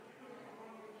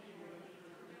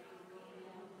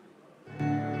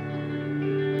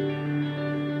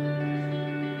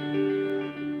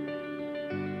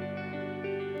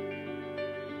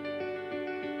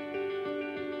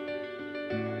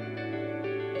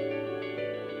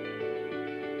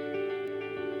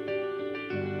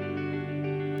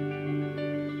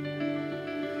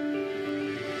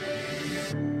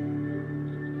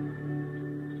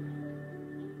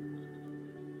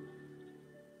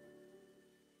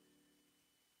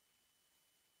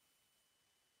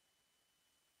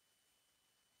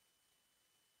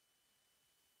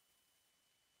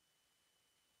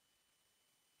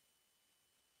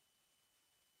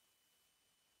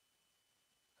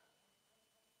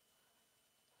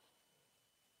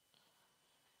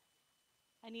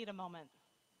need a moment.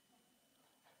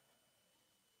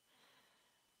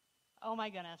 Oh my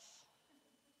goodness.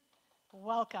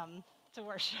 Welcome to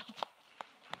worship.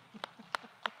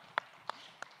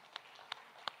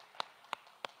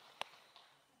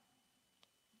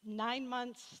 9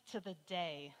 months to the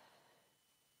day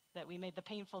that we made the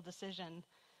painful decision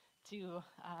to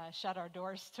shut our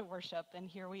doors to worship, and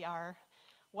here we are,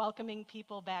 welcoming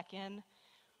people back in.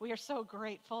 We are so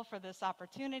grateful for this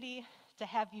opportunity to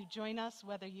have you join us,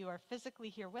 whether you are physically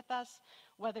here with us,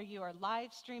 whether you are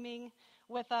live streaming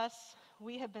with us.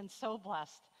 We have been so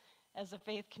blessed as a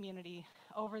faith community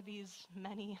over these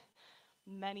many,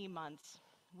 many months.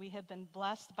 We have been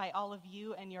blessed by all of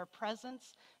you and your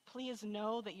presence. Please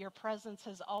know that your presence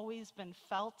has always been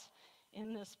felt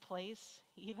in this place,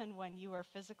 even when you are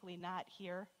physically not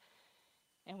here.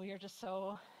 And we are just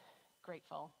so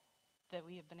grateful that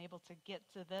we have been able to get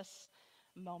to this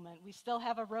moment. We still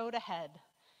have a road ahead,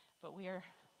 but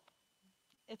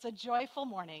it's a joyful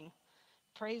morning.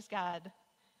 Praise God.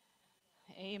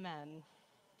 Amen.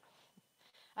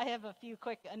 I have a few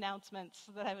quick announcements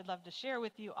that I would love to share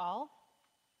with you all.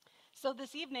 So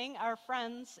this evening, our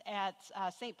friends at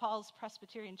St. Paul's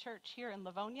Presbyterian Church here in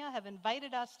Livonia have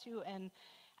invited us to an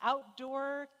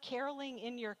outdoor caroling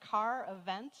in your car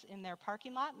event in their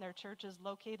parking lot, and their church is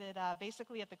located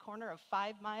basically at the corner of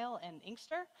 5 Mile and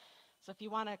Inkster. So if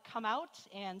you want to come out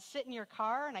and sit in your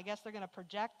car, and I guess they're going to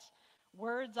project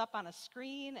words up on a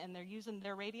screen, and they're using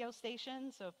their radio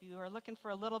station. So if you are looking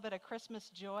for a little bit of Christmas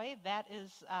joy, that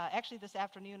is actually this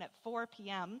afternoon at 4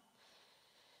 p.m.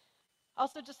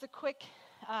 Also, just a quick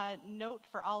note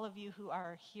for all of you who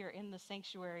are here in the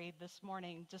sanctuary this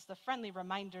morning, just a friendly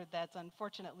reminder that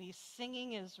unfortunately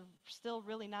singing is still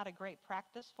really not a great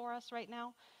practice for us right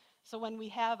now. So when we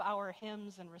have our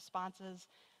hymns and responses,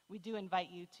 we do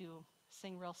invite you to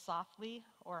sing real softly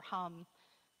or hum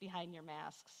behind your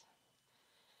masks.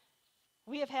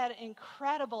 We have had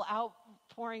incredible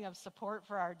outpouring of support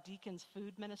for our Deacons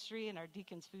Food Ministry and our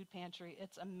Deacons Food Pantry.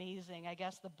 It's amazing. I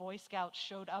guess the Boy Scouts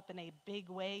showed up in a big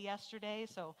way yesterday,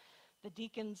 so the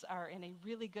Deacons are in a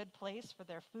really good place for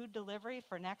their food delivery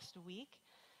for next week.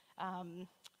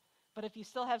 But if you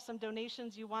still have some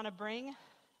donations you want to bring,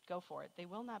 go for it. They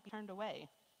will not be turned away.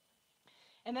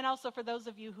 And then also for those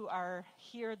of you who are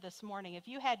here this morning, if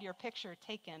you had your picture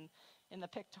taken in the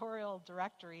pictorial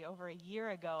directory over a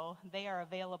year ago, they are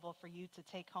available for you to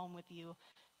take home with you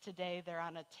today. They're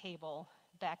on a table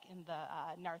back in the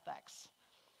narthex.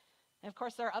 And of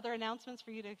course, there are other announcements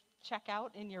for you to check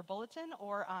out in your bulletin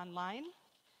or online.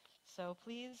 So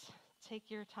please take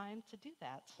your time to do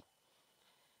that.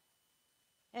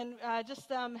 And just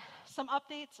some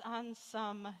updates on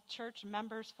some church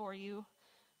members for you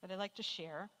that I'd like to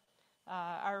share.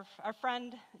 Our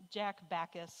friend Jack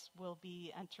Backus will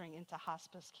be entering into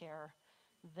hospice care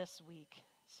this week.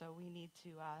 So we need to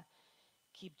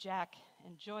keep Jack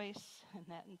and Joyce and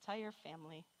that entire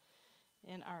family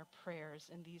in our prayers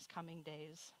in these coming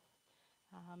days.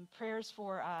 Prayers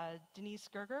for Denise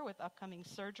Gerger with upcoming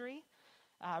surgery.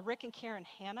 Rick and Karen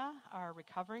Hanna are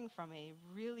recovering from a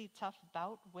really tough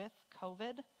bout with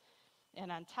COVID.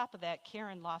 And on top of that,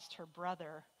 Karen lost her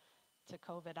brother to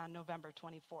COVID on November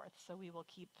 24th. So we will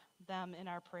keep them in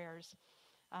our prayers.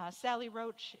 Sally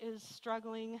Roach is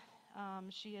struggling.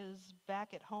 She is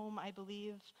back at home, I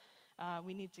believe.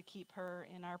 We need to keep her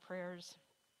in our prayers.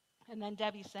 And then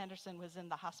Debbie Sanderson was in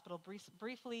the hospital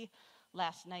briefly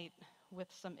last night with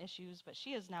some issues, but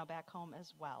she is now back home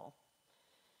as well.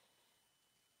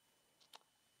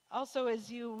 Also,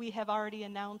 we have already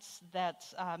announced that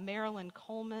Marilyn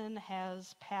Coleman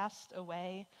has passed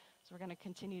away. So we're going to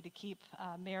continue to keep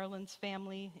Marilyn's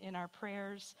family in our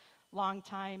prayers,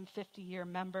 longtime 50-year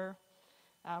member.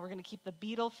 We're going to keep the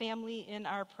Beadle family in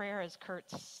our prayer as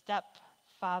Kurt's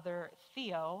stepfather,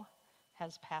 Theo,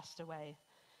 has passed away.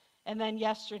 And then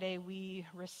yesterday we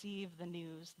received the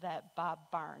news that Bob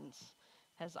Barnes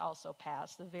has also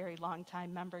passed, a very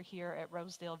long-time member here at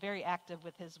Rosedale, very active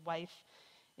with his wife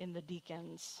in the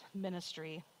Deacons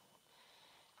ministry.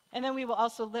 And then we will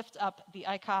also lift up the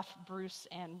Eichhoff, Bruce,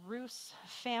 and Roos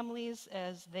families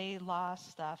as they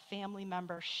lost family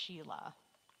member Sheila.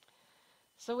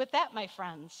 So with that, my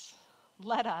friends,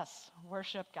 let us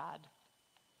worship God.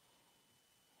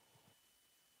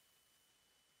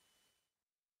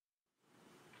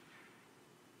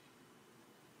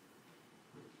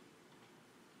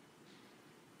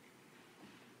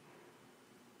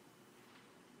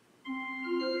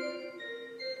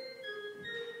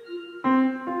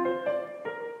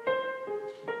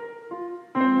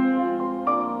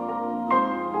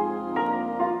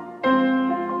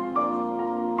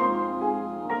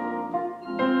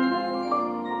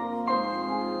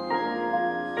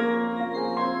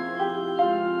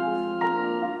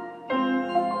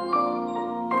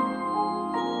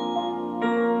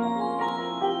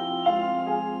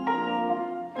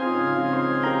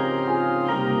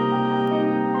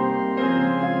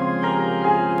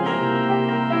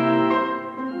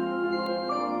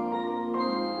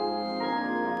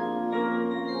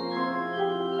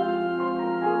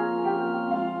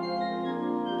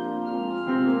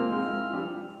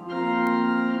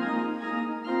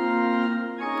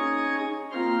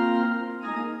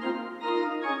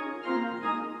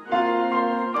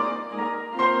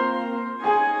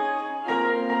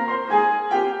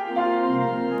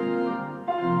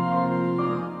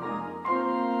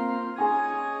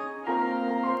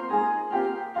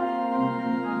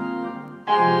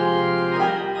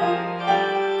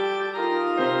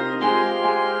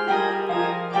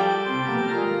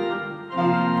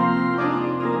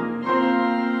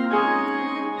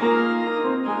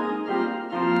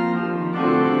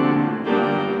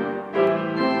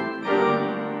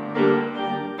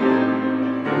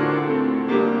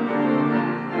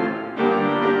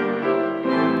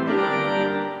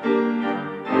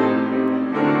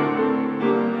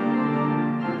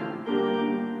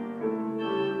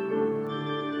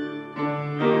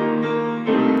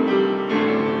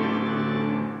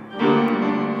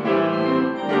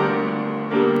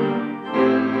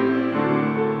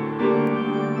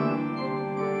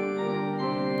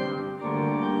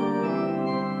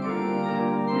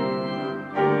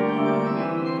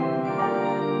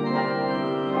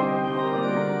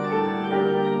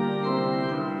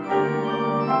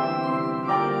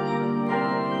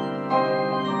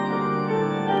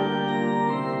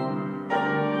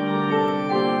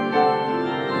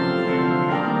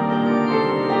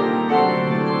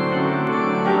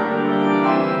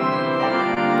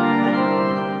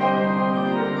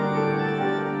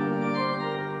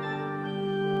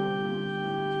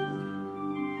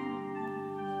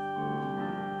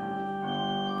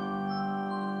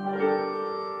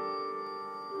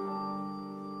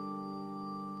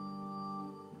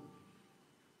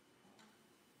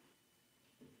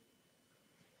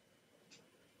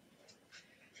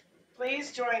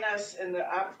 Please join us in the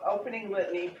opening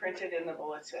litany printed in the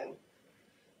bulletin.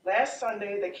 Last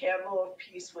Sunday, the candle of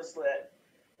peace was lit.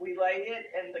 We light it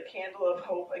and the candle of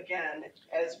hope again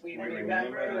as we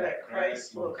remember that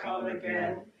Christ will come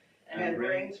again and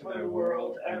bring to the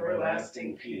world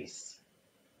everlasting peace.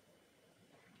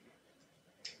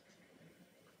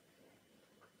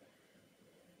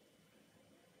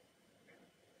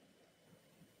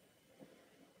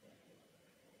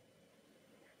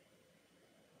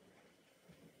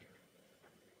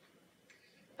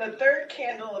 The third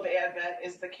candle of Advent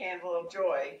is the candle of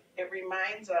joy. It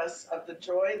reminds us of the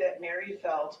joy that Mary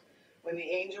felt when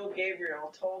the angel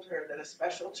Gabriel told her that a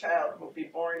special child would be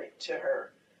born to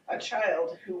her, a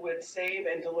child who would save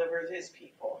and deliver his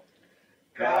people.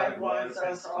 God wants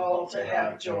us all to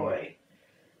have joy.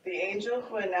 The angel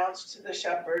who announced to the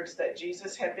shepherds that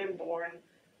Jesus had been born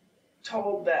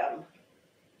told them,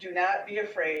 "Do not be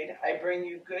afraid. I bring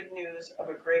you good news of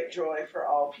a great joy for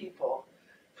all people.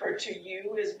 For to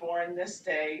you is born this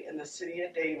day in the city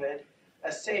of David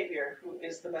a Savior who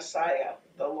is the Messiah,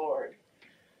 the Lord."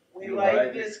 We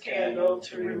light this candle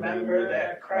to remember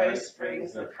that Christ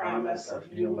brings the promise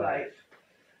of new life,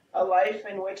 a life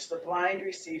in which the blind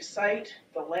receive sight,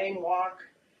 the lame walk,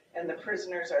 and the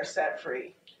prisoners are set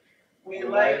free. We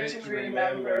light to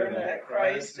remember that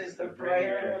Christ is the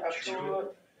brighter of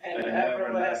true and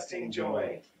everlasting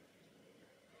joy.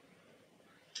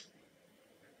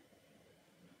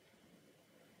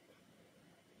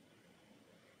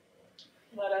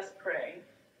 Let us pray.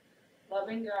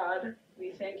 Loving God,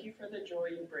 we thank you for the joy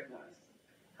you bring us.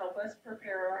 Help us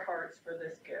prepare our hearts for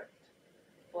this gift.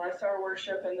 Bless our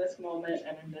worship in this moment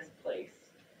and in this place.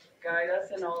 Guide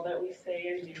us in all that we say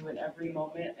and do in every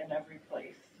moment and every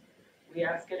place. We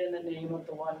ask it in the name of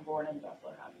the one born in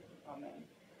Bethlehem. Amen.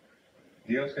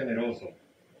 Dios generoso,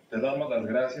 te damos las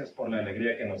gracias por la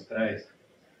alegría que nos traes.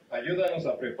 Ayúdanos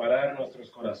a preparar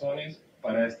nuestros corazones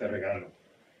para este regalo.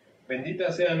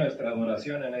 Bendita sea nuestra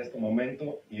adoración en este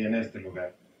momento y en este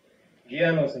lugar.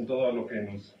 Guíanos en todo lo que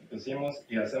nos decimos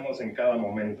y hacemos en cada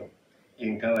momento y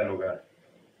en cada lugar.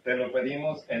 Te lo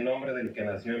pedimos en nombre del que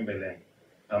nació en Belén.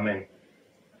 Amén.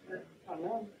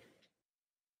 Amen.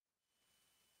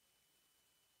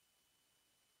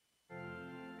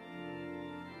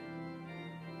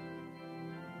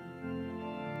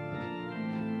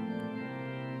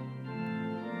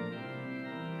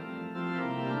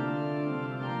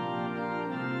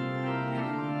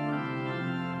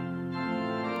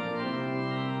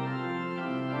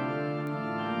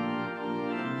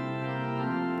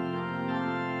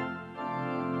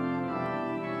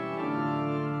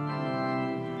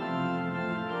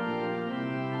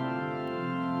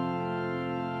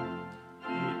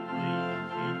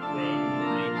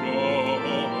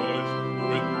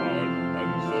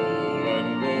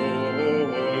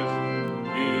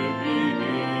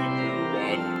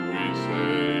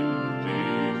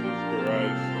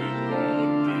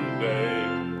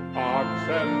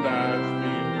 And as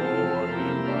before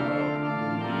him bow,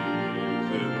 he is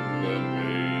in the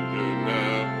manger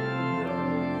now.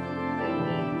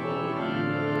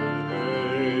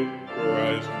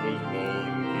 Christ was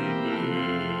born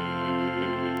today.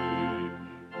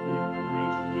 Good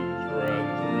Christians,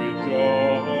 friends,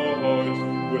 rejoice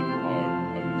with heart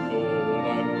and soul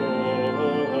and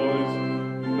voice.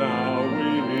 Now we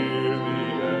hear the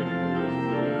end of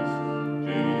this.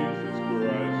 Jesus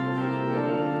Christ was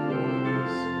born for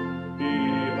this. He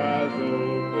has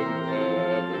opened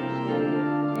heaven's door,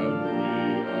 and we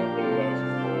are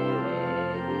blessed forevermore.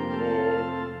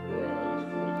 Christ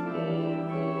was born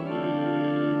for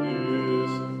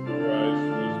this. Christ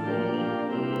was born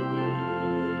for this.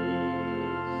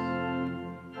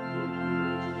 Good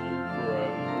Christian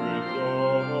friends,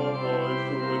 rejoice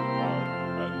with heart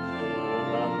and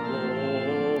soul and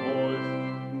voice.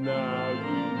 Now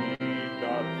you need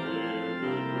not fear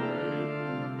the grave.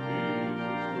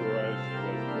 Jesus Christ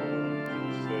was born to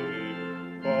save.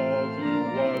 Call to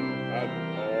one and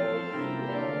call to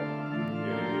all.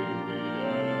 Gave the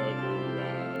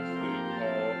everlasting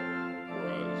call.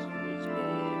 Christ was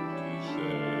born to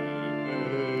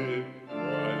save.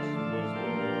 Christ was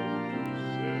born to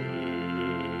save.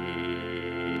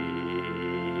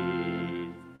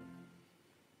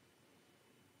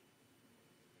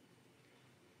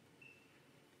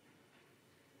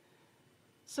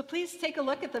 So please take a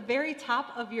look at the very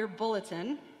top of your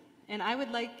bulletin, and I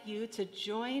would like you to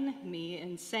join me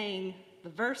in saying the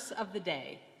verse of the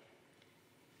day.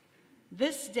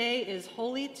 This day is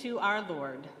holy to our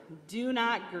Lord. Do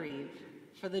not grieve,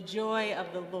 for the joy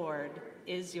of the Lord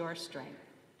is your strength.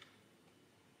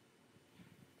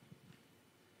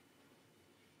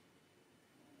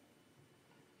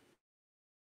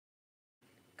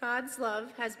 God's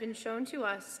love has been shown to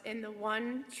us in the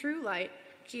one true light,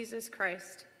 Jesus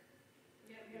Christ.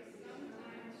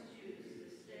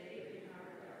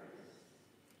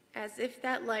 As if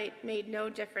that light made no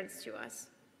difference to us.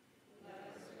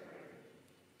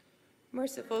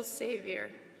 Merciful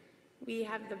Savior, we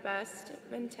have the best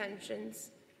of intentions,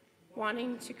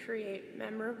 wanting to create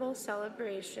memorable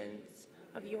celebrations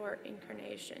of your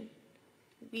incarnation.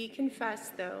 We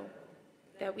confess, though,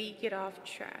 that we get off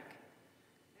track.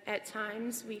 At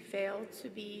times, we fail to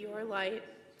be your light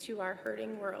to our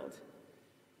hurting world.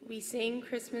 We sing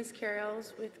Christmas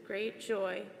carols with great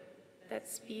joy that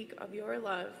speak of your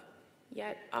love,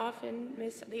 yet often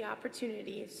miss the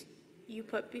opportunities you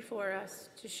put before us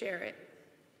to share it.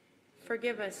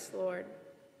 Forgive us, Lord.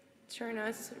 Turn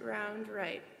us round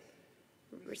right.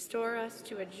 Restore us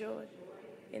to a joy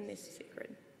in this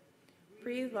sacred.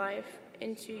 Breathe life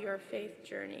into your faith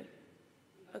journey.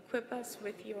 Equip us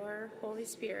with your Holy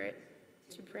Spirit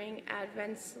to bring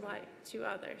Advent's light to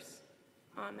others.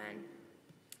 Amen.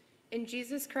 In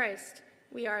Jesus Christ,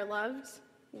 we are loved,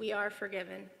 we are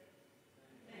forgiven.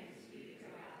 Thanks be to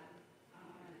God.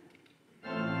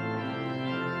 Amen.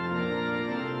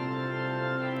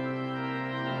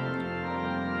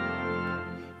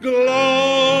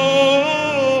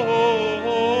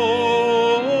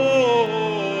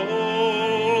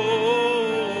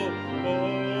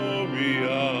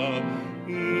 Gloria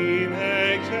in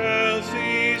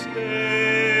excelsis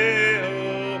Deo.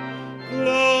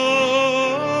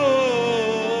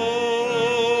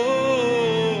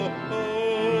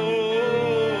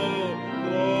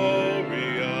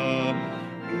 Gloria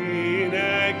in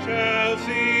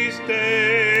excelsis Deo.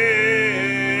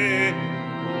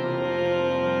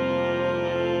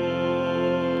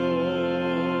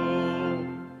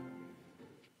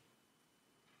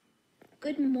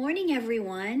 Good morning,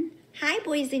 everyone. Hi,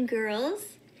 boys and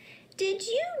girls. Did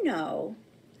you know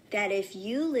that if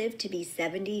you live to be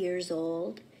 70 years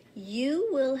old, you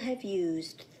will have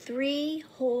used 3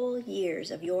 whole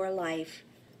years of your life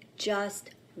just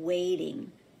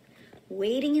waiting?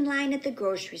 Waiting in line at the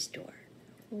grocery store,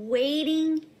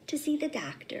 waiting to see the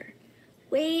doctor,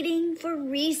 waiting for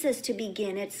recess to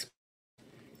begin at school.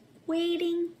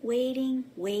 Waiting, waiting,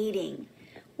 waiting.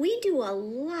 We do a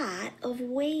lot of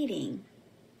waiting.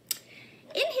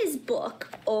 In his book,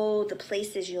 Oh, the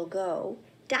Places You'll Go,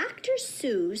 Dr.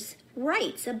 Seuss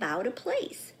writes about a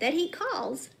place that he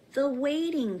calls the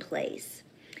waiting place.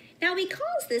 Now, he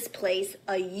calls this place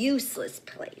a useless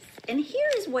place, and here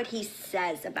is what he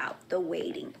says about the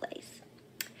waiting place.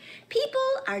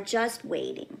 People are just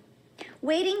waiting.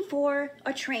 Waiting for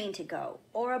a train to go,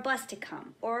 or a bus to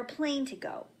come, or a plane to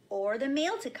go, or the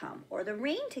mail to come, or the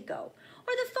rain to go,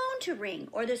 or the phone to ring,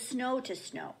 or the snow to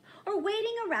snow, or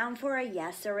waiting around for a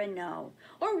yes or a no,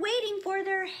 or waiting for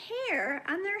their hair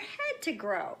on their head to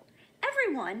grow.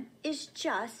 Everyone is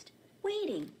just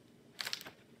waiting.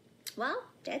 Well,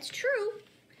 that's true.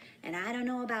 And I don't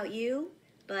know about you,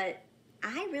 but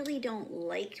I really don't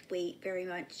like wait very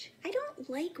much. I don't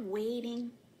like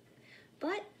waiting,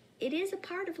 but it is a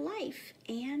part of life,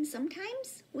 and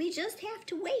sometimes we just have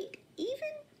to wait, even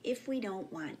if we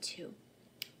don't want to.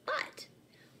 But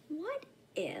what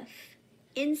if,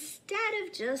 instead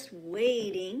of just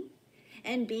waiting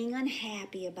and being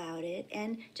unhappy about it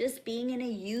and just being in a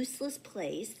useless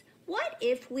place, what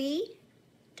if we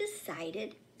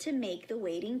decided to make the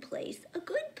waiting place a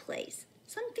good place,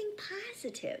 something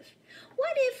positive?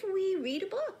 What if we read a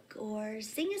book or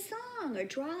sing a song or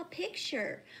draw a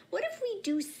picture? What if we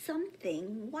do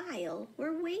something while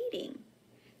we're waiting?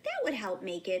 That would help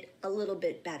make it a little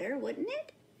bit better, wouldn't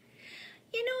it?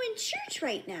 You know, in church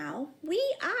right now, we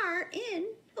are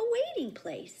in a waiting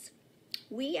place.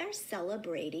 We are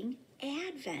celebrating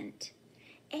Advent.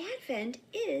 Advent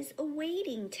is a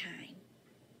waiting time.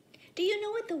 Do you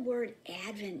know what the word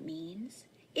Advent means?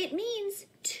 It means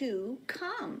to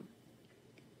come.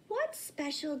 What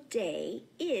special day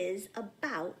is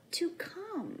about to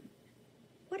come?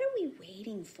 What are we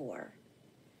waiting for?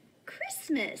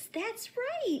 Christmas, that's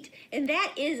right. And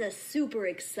that is a super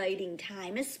exciting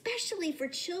time, especially for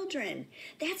children.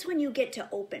 That's when you get to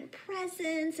open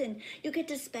presents and you get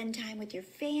to spend time with your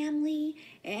family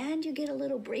and you get a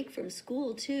little break from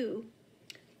school too.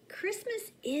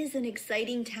 Christmas is an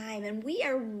exciting time and we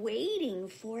are waiting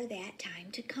for that time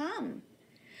to come.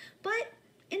 But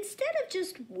instead of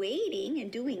just waiting and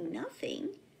doing nothing,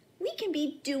 we can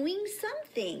be doing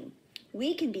something.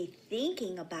 We can be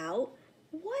thinking about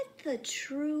what the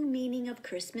true meaning of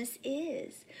Christmas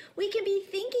is. We can be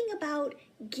thinking about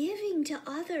giving to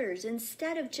others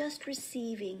instead of just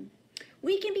receiving.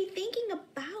 We can be thinking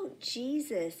about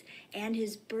Jesus and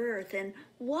his birth and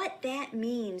what that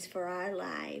means for our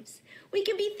lives. We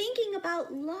can be thinking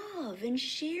about love and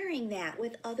sharing that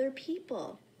with other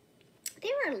people.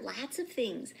 There are lots of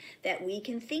things that we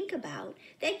can think about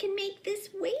that can make this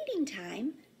waiting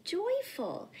time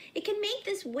joyful. It can make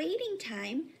this waiting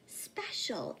time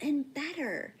special and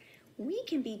better. We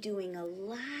can be doing a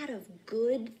lot of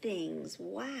good things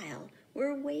while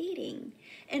we're waiting.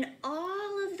 And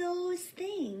all of those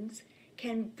things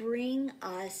can bring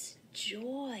us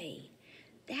joy.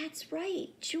 That's right,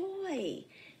 joy.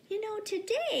 You know,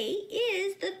 today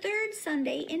is the third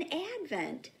Sunday in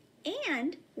Advent,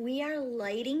 and we are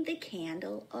lighting the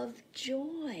candle of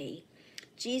joy.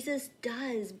 Jesus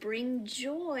does bring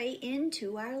joy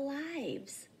into our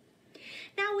lives.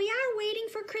 Now, we are waiting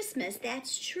for Christmas,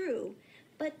 that's true,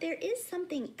 but there is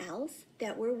something else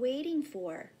that we're waiting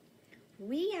for.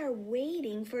 We are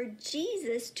waiting for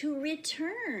Jesus to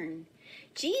return.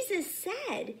 Jesus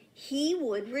said he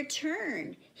would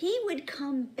return. He would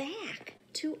come back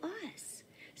to us.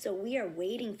 So we are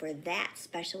waiting for that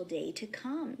special day to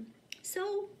come.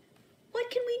 So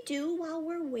what can we do while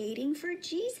we're waiting for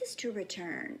Jesus to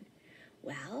return?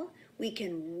 Well, we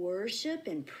can worship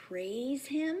and praise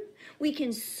him. We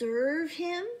can serve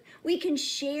him. We can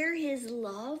share his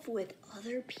love with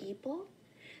other people.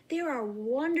 There are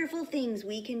wonderful things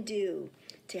we can do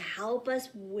to help us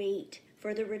wait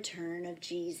for the return of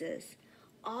Jesus.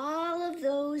 All of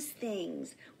those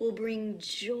things will bring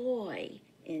joy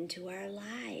into our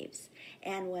lives.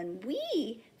 And when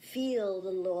we feel the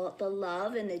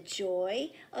love and the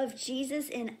joy of Jesus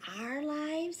in our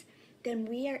lives, then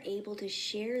we are able to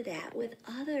share that with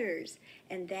others.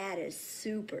 And that is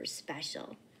super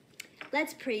special.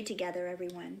 Let's pray together,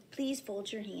 everyone. Please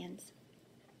fold your hands.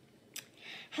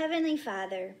 Heavenly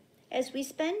Father, as we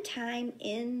spend time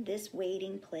in this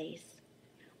waiting place,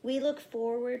 we look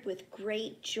forward with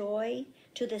great joy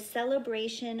to the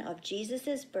celebration of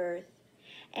Jesus' birth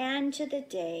and to the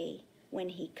day when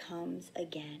he comes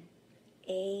again.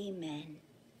 Amen.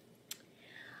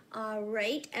 All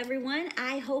right, everyone,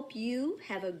 I hope you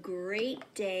have a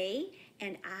great day,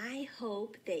 and I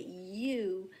hope that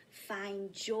you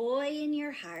find joy in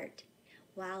your heart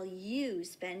while you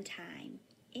spend time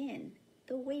in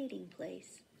the waiting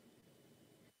place.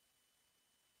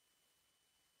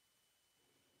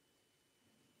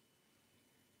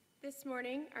 This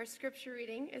morning, our scripture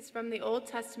reading is from the Old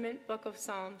Testament book of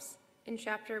Psalms in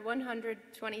chapter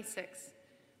 126.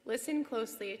 Listen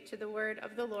closely to the word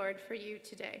of the Lord for you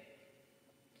today.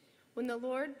 When the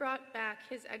Lord brought back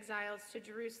his exiles to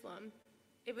Jerusalem,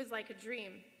 it was like a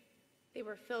dream. They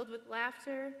were filled with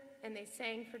laughter, and they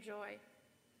sang for joy.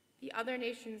 The other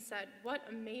nations said, "What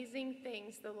amazing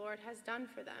things the Lord has done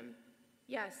for them."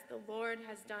 Yes, the Lord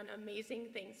has done amazing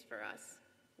things for us.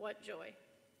 What joy.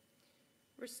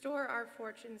 Restore our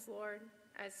fortunes, Lord,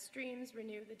 as streams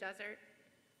renew the desert.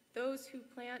 Those who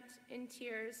plant in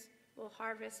tears will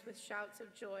harvest with shouts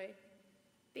of joy.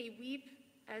 They weep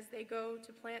as they go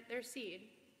to plant their seed,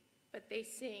 but they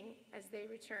sing as they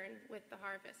return with the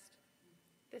harvest.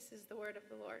 This is the word of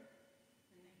the Lord.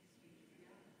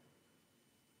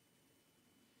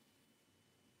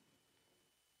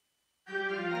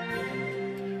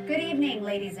 Good evening,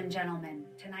 ladies and gentlemen.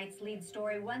 Tonight's lead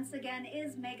story once again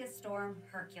is Megastorm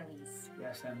Hercules.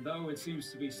 Yes, and though it seems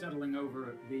to be settling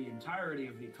over the entirety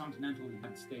of the continental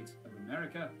United States of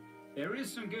America, there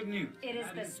is some good news. It is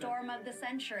the storm of the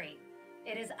century.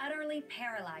 It has utterly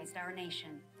paralyzed our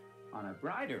nation. On a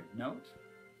brighter note,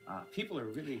 people are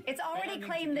really... It's already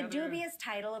claimed the dubious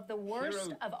title of the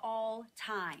worst of all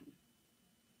time.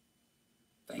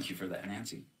 Thank you for that,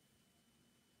 Nancy.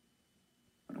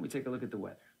 Why don't we take a look at the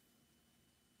weather?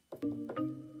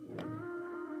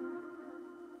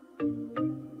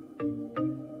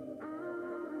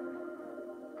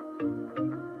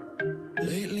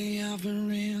 Lately I've been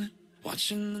reeling,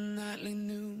 watching the nightly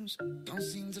news. Don't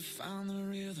seem to find the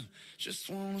rhythm, just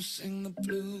wanna sing the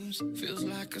blues. Feels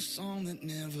like a song that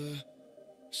never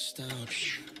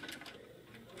stops.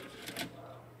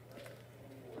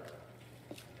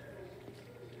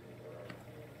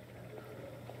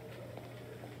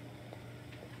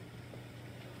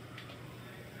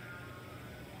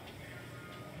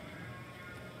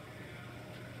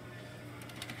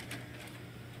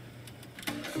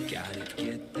 Gotta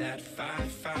get that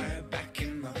fire back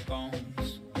in my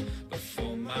bones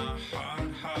before my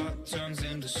heart turns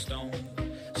into stone.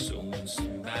 So when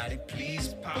somebody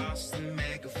please pass the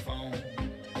megaphone,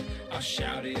 I'll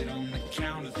shout it on the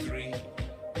count of three.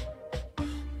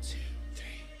 1, 2, 3.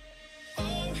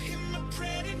 Oh, hear my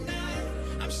prayer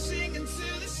tonight. I'm singing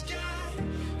to the sky.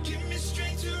 Give me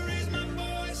strength to raise my voice.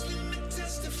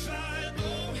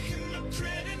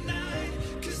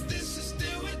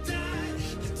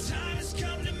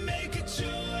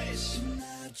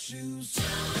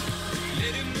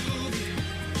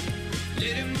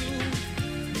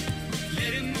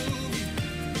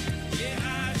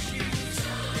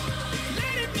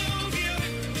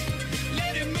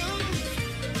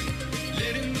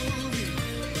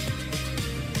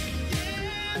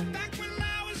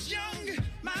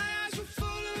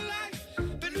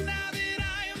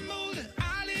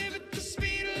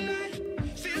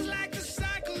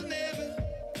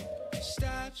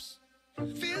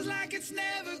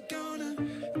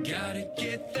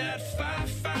 get that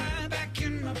fire back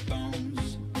in my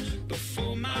bones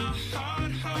before my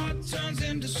heart turns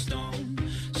into stone.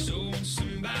 So won't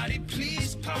somebody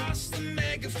please pass the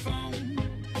megaphone?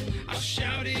 I'll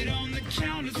shout it on the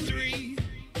count of three.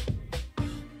 1,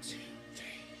 2, 3.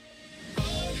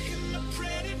 Oh, in the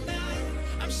pretty night,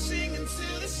 I'm singing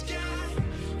to the sky.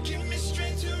 Give me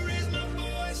strength to raise my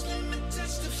voice, let me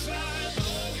testify.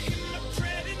 Oh, in the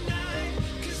pretty night,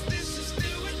 'cause this is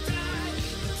do or die.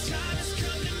 The time has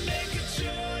come to make a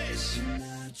choice, and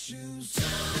I choose to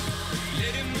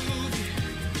let it move you,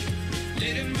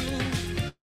 let it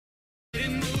move, let it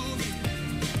move you.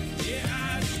 Yeah, I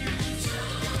choose to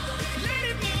let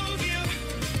it move you,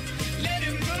 let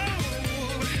it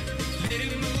move, let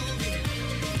it move you.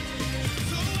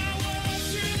 Though I walk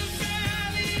through the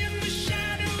valley in the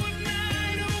shadow of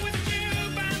night, oh, with you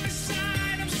by my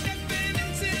side, I'm stepping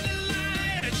into the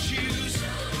light. I choose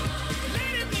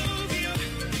let it move you,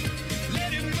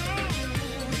 let it move,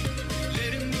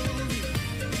 let it move you.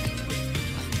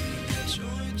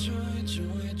 Joy, joy,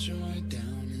 joy, joy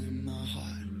down in my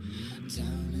heart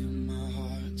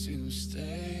to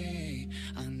stay.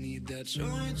 I need that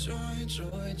joy, joy,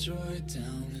 joy, joy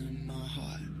down in my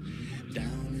heart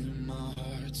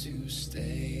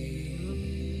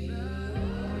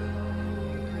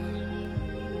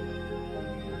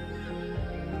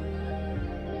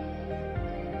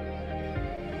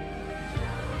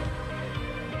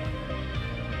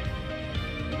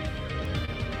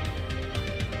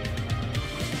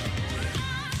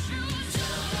to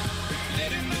stay.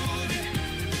 Let it move you,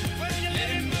 let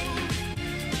it move,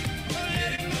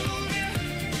 let it move you.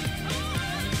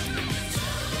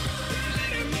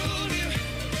 Let it move you,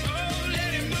 oh,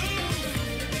 let it move,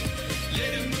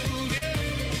 let it move you.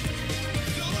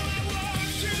 Though I walk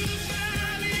through the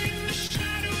valley in the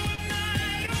shadow of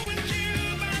night, oh, with you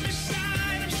by my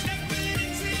side, I'm stepping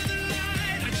into the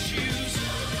light. I choose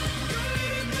go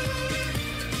let it move you,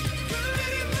 go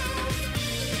let it move,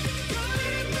 go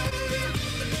let it move you.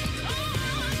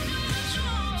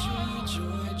 Joy,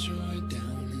 joy, joy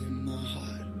down in my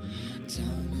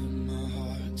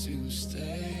heart to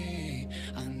stay.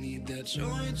 I need that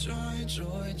joy, joy,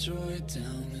 joy, joy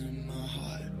down in my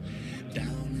heart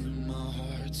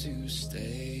to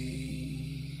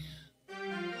stay.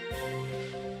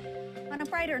 On a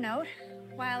brighter note,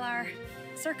 while our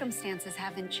circumstances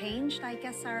haven't changed, I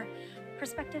guess our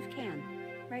perspective can.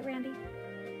 Right, Randy?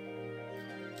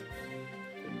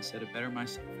 Couldn't have said it better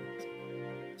myself.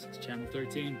 This is Channel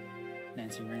 13,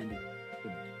 Nancy and Randy.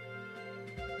 Good night.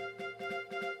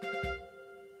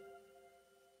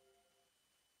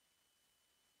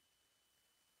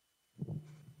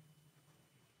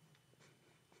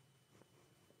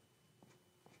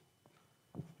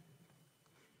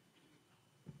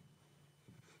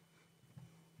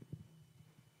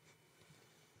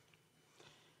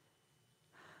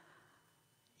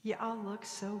 You all look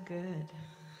so good.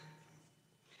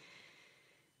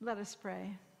 Let us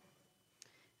pray.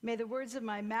 May the words of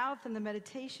my mouth and the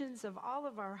meditations of all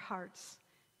of our hearts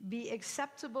be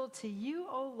acceptable to you,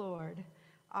 O Lord,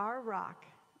 our rock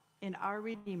and our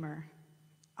Redeemer.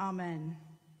 Amen.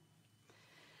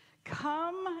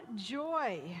 Come,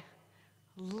 joy,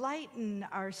 lighten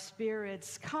our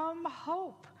spirits. Come,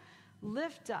 hope,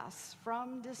 lift us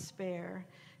from despair.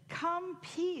 Come,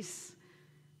 peace,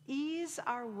 ease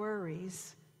our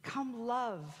worries. Come,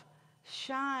 love,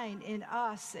 shine in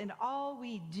us and all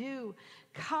we do.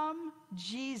 Come,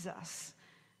 Jesus,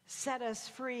 set us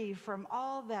free from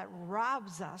all that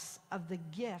robs us of the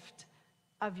gift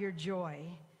of your joy,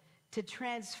 to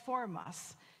transform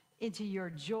us into your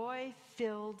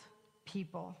joy-filled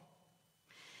people.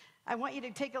 I want you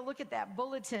to take a look at that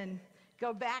bulletin.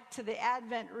 Go back to the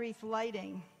Advent wreath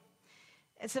lighting.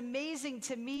 It's amazing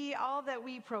to me all that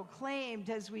we proclaimed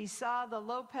as we saw the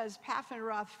Lopez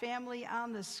Paffenroth family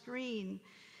on the screen.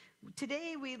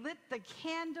 Today we lit the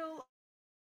candle,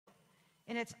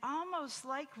 and it's almost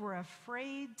like we're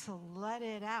afraid to let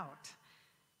it out.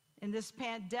 In this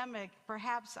pandemic,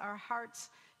 perhaps our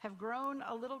hearts have grown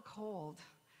a little cold.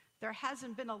 There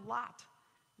hasn't been a lot,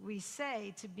 we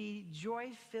say, to be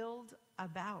joy-filled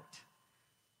about.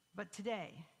 But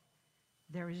today,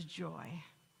 there is joy.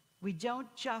 We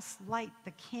don't just light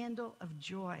the candle of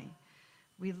joy.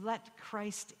 We let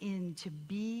Christ in to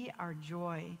be our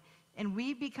joy, and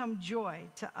we become joy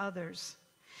to others.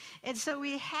 And so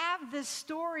we have this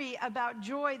story about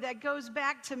joy that goes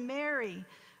back to Mary,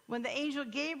 when the angel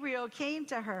Gabriel came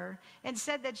to her and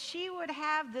said that she would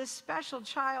have this special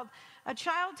child, a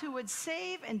child who would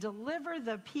save and deliver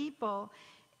the people.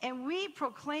 And we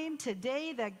proclaim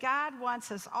today that God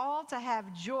wants us all to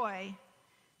have joy.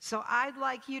 So I'd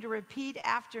like you to repeat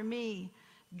after me.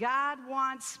 God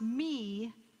wants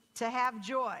me to have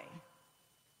joy.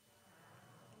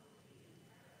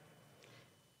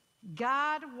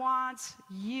 God wants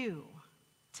you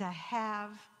to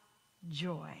have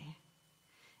joy.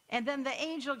 And then the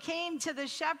angel came to the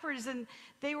shepherds, and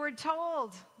they were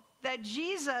told that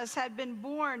Jesus had been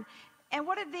born. And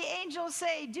what did the angel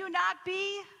say? Do not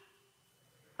be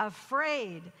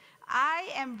afraid. I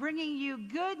am bringing you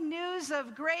good news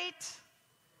of great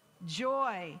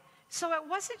joy. So it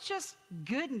wasn't just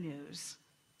good news.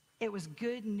 It was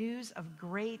good news of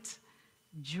great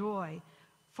joy.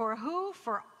 For who?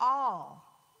 For all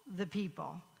the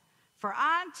people. For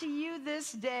unto you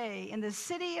this day in the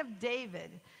city of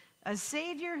David, a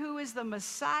Savior who is the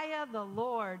Messiah, the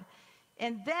Lord.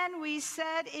 And then we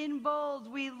said in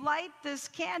bold, we light this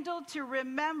candle to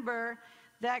remember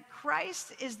that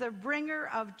Christ is the bringer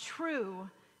of true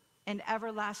and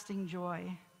everlasting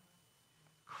joy.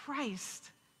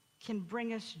 Christ can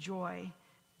bring us joy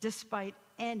despite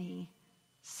any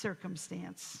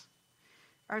circumstance.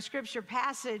 Our scripture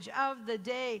passage of the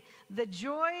day, the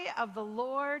joy of the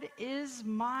Lord is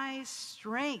my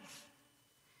strength.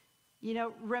 You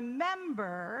know,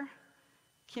 remember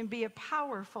can be a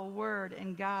powerful word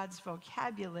in God's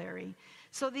vocabulary.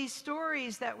 So these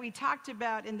stories that we talked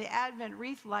about in the Advent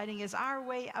wreath lighting is our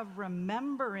way of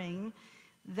remembering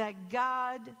that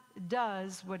God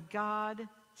does what God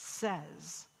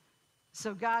says.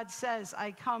 So God says,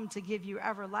 I come to give you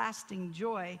everlasting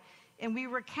joy. And we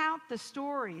recount the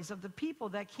stories of the people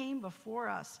that came before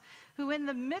us, who in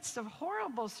the midst of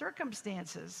horrible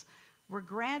circumstances were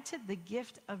granted the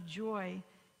gift of joy.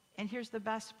 And here's the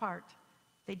best part.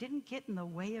 They didn't get in the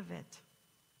way of it.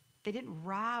 They didn't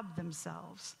rob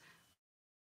themselves.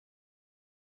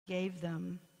 Gave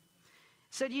them.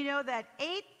 So do you know that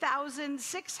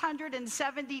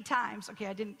 8,670 times, okay,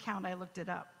 I didn't count, I looked it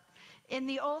up, in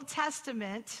the Old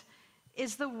Testament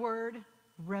is the word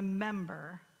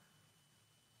remember.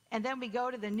 And then we go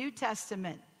to the New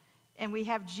Testament and we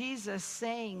have Jesus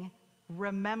saying,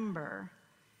 remember.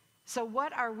 So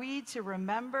what are we to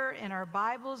remember in our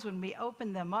Bibles when we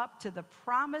open them up? To the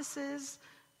promises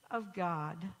of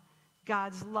God,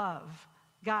 God's love,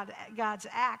 God's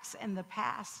acts in the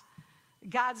past,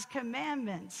 God's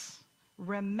commandments.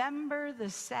 Remember the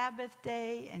Sabbath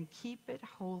day and keep it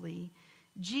holy.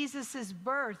 Jesus'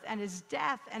 birth and his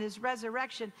death and his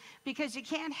resurrection, because you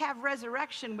can't have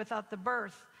resurrection without the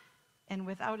birth and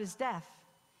without his death.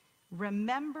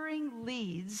 Remembering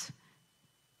leads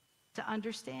to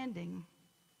understanding.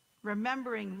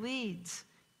 Remembering leads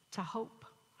to hope.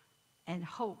 And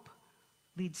hope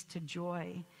leads to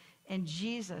joy. And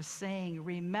Jesus saying,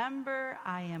 remember,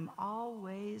 I am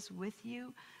always with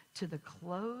you to the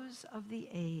close of the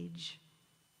age.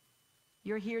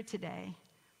 You're here today,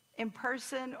 in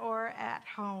person or at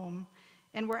home.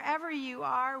 And wherever you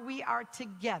are, we are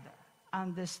together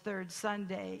on this third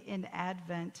Sunday in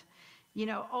Advent. You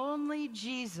know, only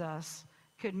Jesus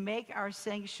could make our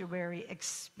sanctuary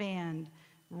expand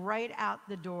right out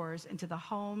the doors into the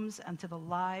homes and to the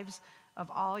lives of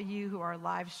all you who are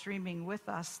live streaming with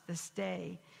us this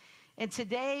day. And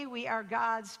today we are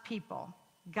God's people,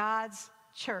 God's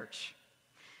church.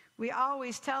 We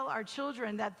always tell our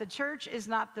children that the church is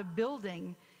not the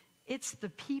building, it's the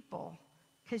people,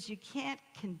 because you can't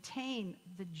contain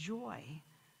the joy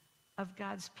of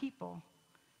God's people,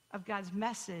 of God's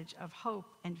message of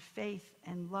hope and faith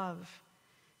and love.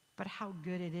 But how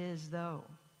good it is, though,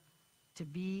 to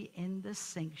be in the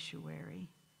sanctuary.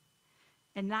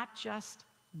 And not just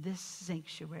this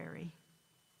sanctuary.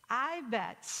 I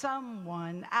bet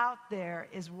someone out there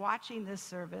is watching this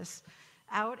service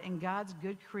out in God's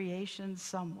good creation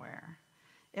somewhere.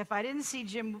 If I didn't see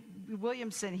Jim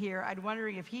Williamson here, I'd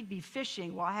wondering if he'd be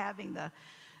fishing while having the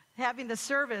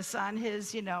service on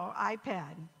his,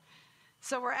 iPad.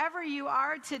 So wherever you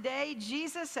are today,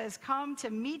 Jesus has come to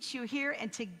meet you here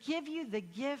and to give you the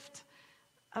gift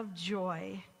of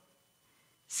joy.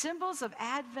 Symbols of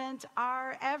Advent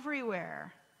are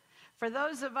everywhere. For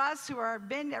those of us who have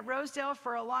been at Rosedale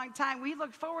for a long time, we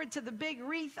look forward to the big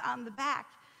wreath on the back.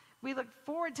 We look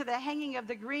forward to the hanging of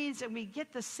the greens, and we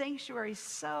get the sanctuary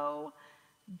so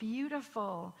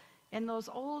beautiful. And those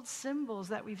old symbols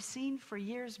that we've seen for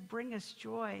years bring us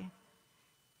joy.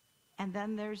 And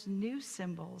then there's new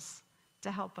symbols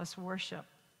to help us worship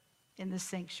in the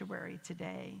sanctuary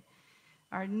today.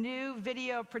 Our new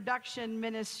video production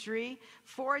ministry,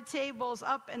 4 tables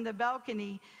up in the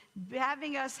balcony,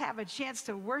 having us have a chance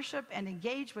to worship and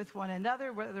engage with one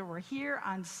another, whether we're here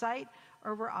on site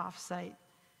or we're off site,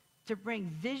 to bring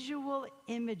visual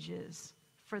images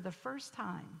for the first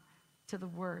time to the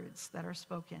words that are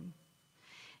spoken.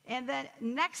 And then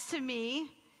next to me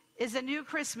is a new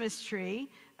Christmas tree,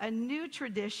 a new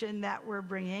tradition that we're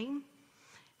bringing.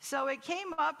 So it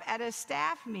came up at a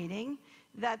staff meeting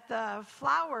that the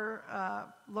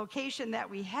flower location that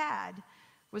we had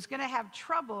was going to have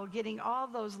trouble getting all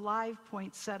those live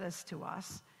poinsettias to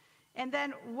us. And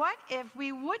then what if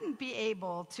we wouldn't be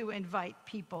able to invite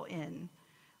people in?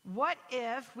 What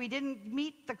if we didn't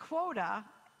meet the quota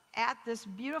at this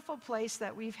beautiful place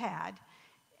that we've had,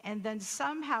 and then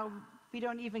somehow we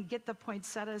don't even get the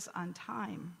poinsettias on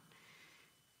time?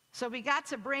 So we got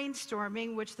to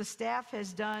brainstorming, which the staff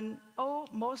has done,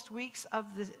 most weeks of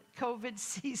the COVID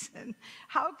season.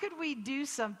 How could we do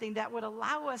something that would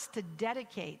allow us to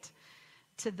dedicate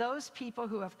to those people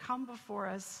who have come before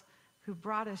us, who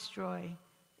brought us joy,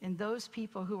 and those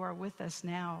people who are with us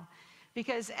now?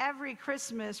 Because every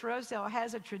Christmas, Rosedale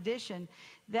has a tradition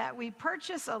that we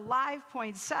purchase a live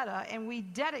poinsettia and we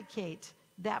dedicate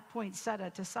that poinsettia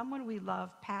to someone we love,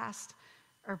 past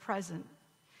or present.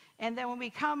 And then when we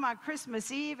come on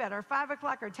Christmas Eve at our 5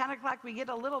 o'clock or 10 o'clock, we get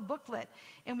a little booklet,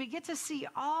 and we get to see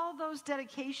all those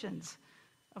dedications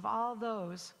of all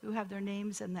those who have their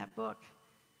names in that book.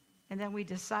 And then we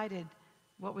decided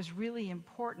what was really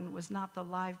important was not the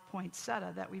live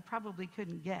poinsettia that we probably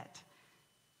couldn't get.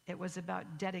 It was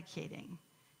about dedicating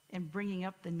and bringing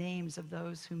up the names of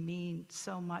those who mean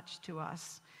so much to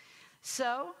us.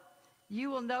 So you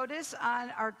will notice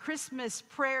on our Christmas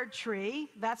prayer tree,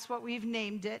 that's what we've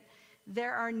named it,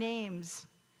 there are names.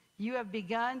 You have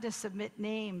begun to submit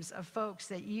names of folks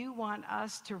that you want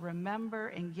us to remember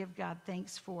and give God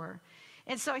thanks for.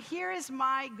 And so here is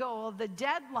my goal. The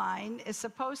deadline is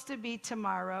supposed to be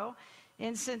tomorrow.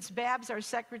 And since Babs, our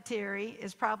secretary,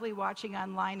 is probably watching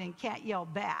online and can't yell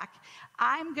back,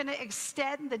 I'm going to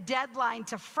extend the deadline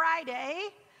to Friday.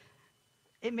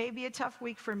 It may be a tough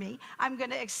week for me. I'm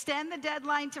going to extend the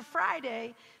deadline to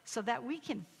Friday so that we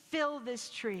can fill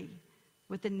this tree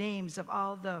with the names of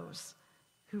all those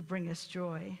who bring us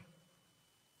joy.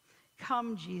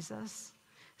 Come, Jesus.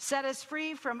 Set us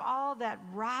free from all that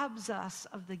robs us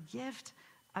of the gift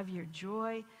of your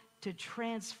joy, to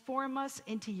transform us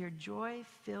into your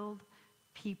joy-filled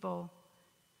people.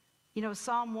 You know,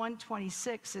 Psalm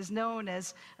 126 is known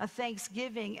as a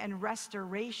thanksgiving and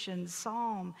restoration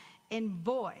psalm. And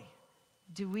boy,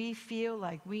 do we feel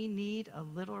like we need a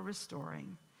little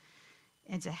restoring.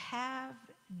 And to have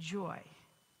joy,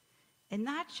 and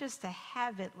not just to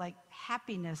have it like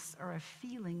happiness or a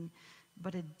feeling,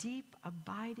 but a deep,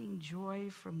 abiding joy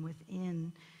from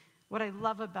within. What I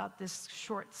love about this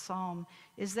short psalm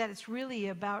is that it's really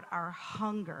about our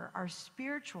hunger, our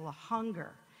spiritual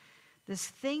hunger, this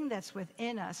thing that's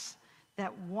within us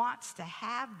that wants to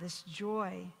have this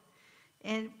joy.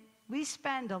 And we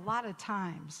spend a lot of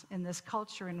times in this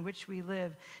culture in which we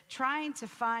live trying to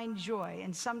find joy,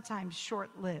 and sometimes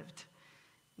short-lived.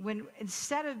 When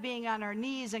instead of being on our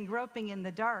knees and groping in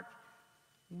the dark,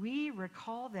 we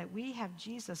recall that we have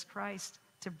Jesus Christ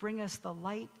to bring us the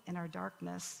light in our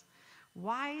darkness.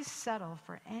 Why settle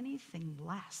for anything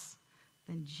less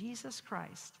than Jesus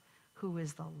Christ, who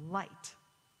is the light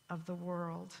of the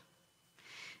world?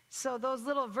 So those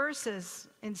little verses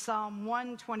in Psalm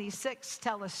 126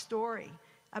 tell a story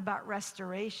about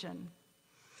restoration.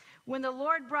 When the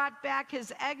Lord brought back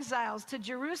his exiles to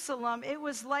Jerusalem, it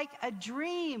was like a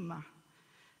dream.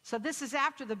 So this is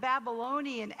after the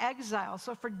Babylonian exile.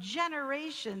 So for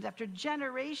generations after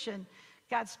generation,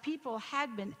 God's people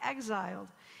had been exiled.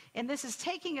 And this is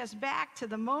taking us back to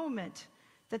the moment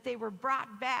that they were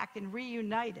brought back and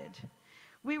reunited.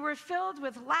 We were filled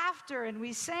with laughter and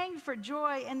we sang for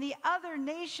joy, and the other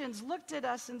nations looked at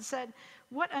us and said,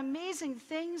 "What amazing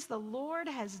things the Lord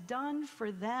has done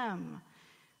for them."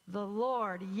 The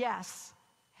Lord, yes,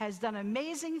 has done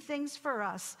amazing things for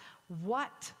us.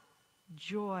 What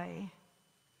joy.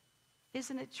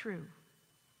 Isn't it true,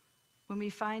 when we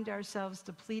find ourselves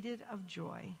depleted of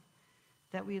joy,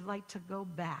 that we like to go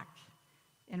back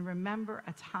and remember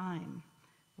a time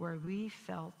where we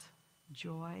felt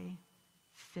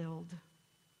joy-filled?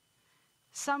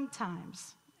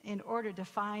 Sometimes, in order to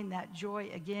find that joy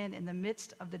again in the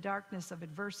midst of the darkness of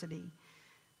adversity,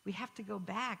 we have to go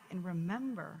back and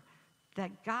remember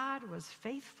that God was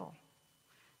faithful,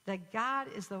 that God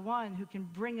is the one who can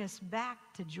bring us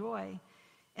back to joy.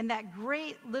 And that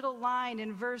great little line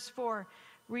in verse 4,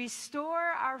 "Restore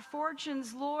our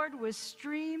fortunes, Lord, with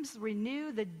streams,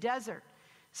 renew the desert."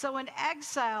 So in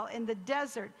exile in the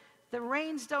desert, the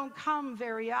rains don't come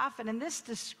very often. And this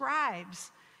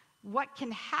describes what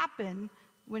can happen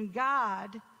when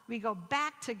we go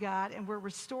back to God and we're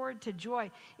restored to joy.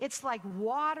 It's like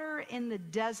water in the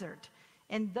desert.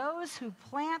 And those who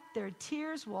plant their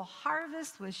tears will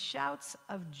harvest with shouts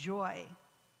of joy.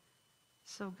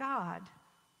 So God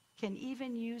can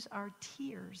even use our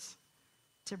tears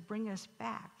to bring us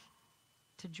back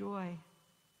to joy.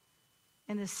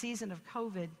 In the season of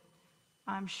COVID,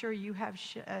 I'm sure you have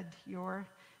shed your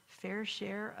fair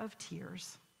share of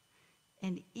tears.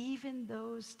 And even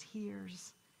those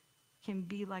tears can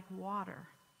be like water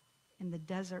in the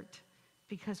desert,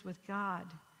 because with God,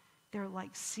 they're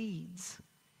like seeds,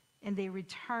 and they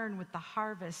return with the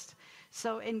harvest.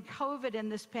 So in COVID, in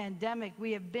this pandemic,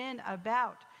 we have been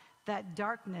about that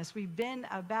darkness. We've been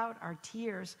about our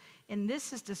tears. And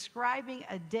this is describing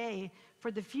a day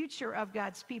for the future of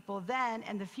God's people then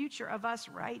and the future of us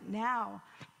right now,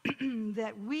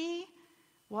 that we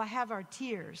will have our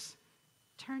tears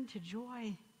turn to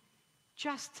joy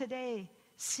just today,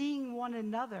 seeing one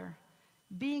another,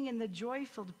 being in the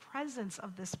joy-filled presence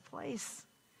of this place.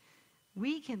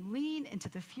 We can lean into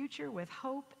the future with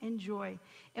hope and joy.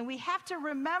 And we have to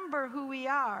remember who we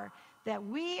are, that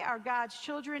we are God's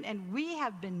children and we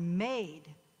have been made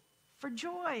for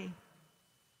joy.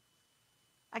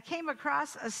 I came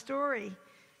across a story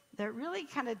that really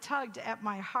kind of tugged at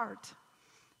my heart.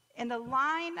 And the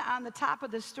line on the top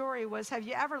of the story was, have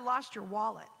you ever lost your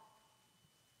wallet?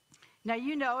 Now,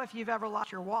 you know, if you've ever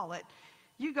lost your wallet,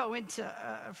 you go into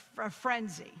a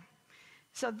frenzy.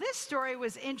 So this story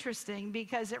was interesting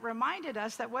because it reminded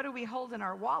us that what do we hold in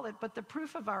our wallet but the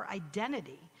proof of our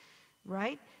identity,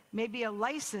 right? Maybe a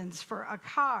license for a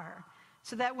car,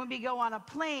 so that when we go on a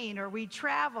plane or we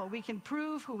travel, we can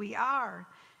prove who we are.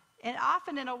 And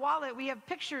often in a wallet, we have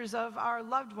pictures of our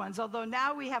loved ones, although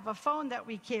now we have a phone that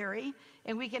we carry,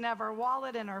 and we can have our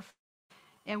wallet in our phone,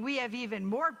 and we have even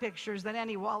more pictures than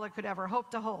any wallet could ever hope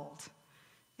to hold.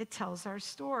 It tells our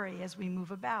story as we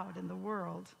move about in the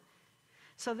world.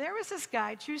 So there was this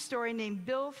guy, true story, named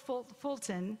Bill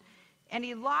Fulton, and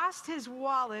he lost his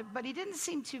wallet, but he didn't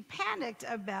seem too panicked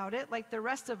about it like the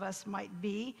rest of us might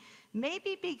be,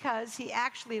 maybe because he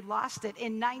actually lost it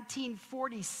in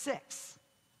 1946.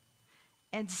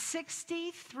 And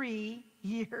 63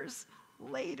 years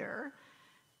later,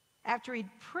 after he'd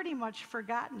pretty much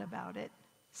forgotten about it,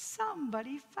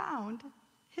 somebody found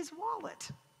his wallet.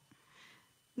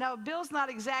 Now, Bill's not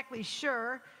exactly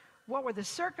sure what were the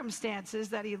circumstances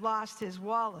that he lost his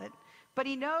wallet, but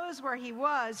he knows where he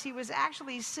was. He was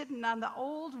actually sitting on the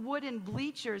old wooden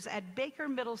bleachers at Baker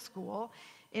Middle School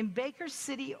in Baker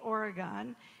City,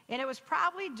 Oregon, and it was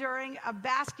probably during a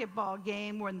basketball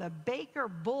game when the Baker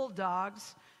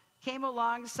Bulldogs came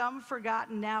along, some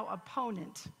forgotten now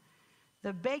opponent.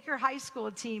 The Baker High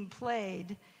School team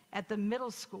played at the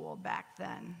middle school back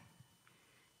then,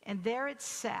 and there it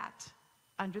sat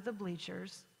under the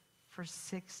bleachers for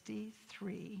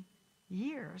 63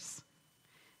 years.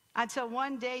 Until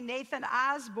one day, Nathan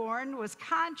Osborne was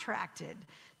contracted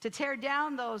to tear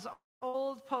down those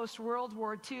old post-World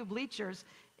War II bleachers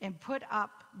and put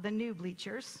up the new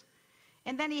bleachers.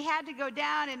 And then he had to go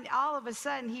down, and all of a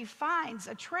sudden he finds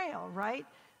a trail, right,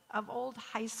 of old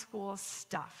high school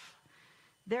stuff.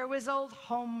 There was old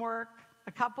homework,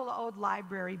 a couple of old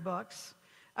library books,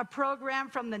 a program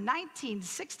from the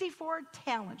 1964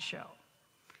 talent show.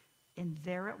 And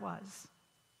there it was,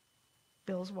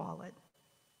 Bill's wallet.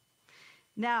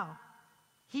 Now,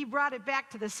 he brought it back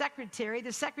to the secretary.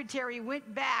 The secretary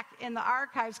went back in the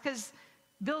archives because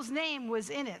Bill's name was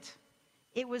in it.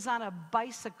 It was on a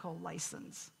bicycle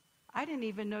license. I didn't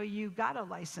even know you got a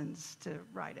license to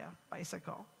ride a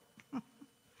bicycle.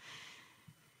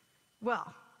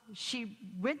 Well, she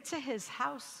went to his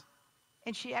house,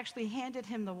 and she actually handed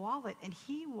him the wallet, and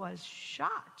he was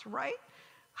shocked, right?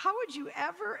 How would you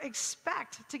ever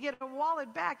expect to get a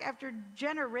wallet back after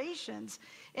generations?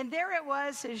 And there it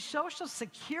was, his Social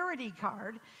Security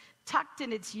card, tucked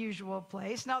in its usual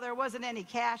place. Now, there wasn't any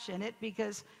cash in it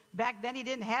because back then he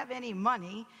didn't have any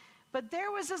money, but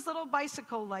there was his little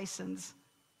bicycle license,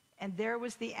 and there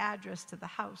was the address to the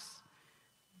house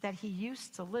that he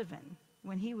used to live in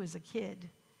when he was a kid.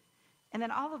 And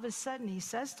then all of a sudden he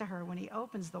says to her when he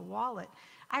opens the wallet,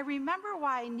 I remember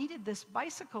why I needed this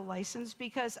bicycle license,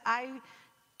 because I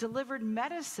delivered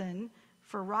medicine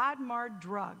for Rodmar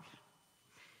Drug.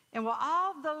 And while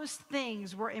all those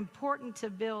things were important to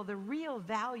Bill, the real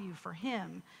value for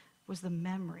him was the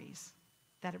memories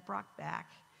that it brought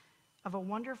back of a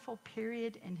wonderful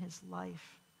period in his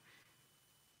life.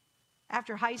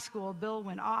 After high school, Bill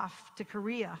went off to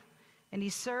Korea, and he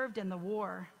served in the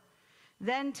war.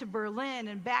 Then to Berlin,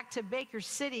 and back to Baker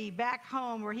City, back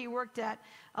home, where he worked at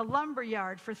a lumber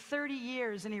yard for 30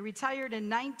 years, and he retired in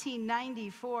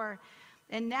 1994.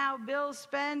 And now Bill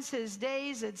spends his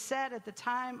days, it said at the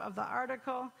time of the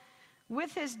article,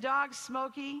 with his dog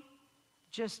Smokey,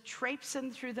 just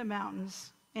traipsing through the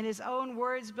mountains In his own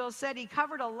words, Bill said he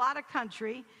covered a lot of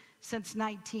country since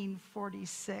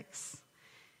 1946.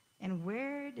 And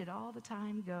where did all the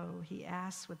time go? He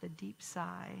asked with a deep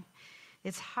sigh.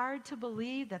 It's hard to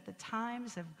believe that the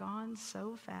times have gone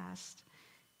so fast.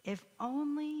 If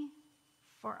only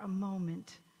for a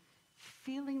moment,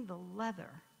 feeling the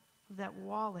leather of that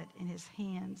wallet in his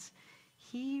hands,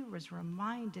 he was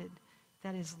reminded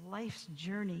that his life's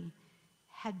journey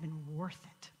had been worth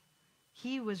it.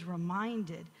 He was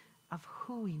reminded of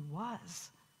who he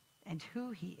was and who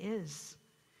he is.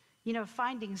 You know,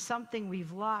 finding something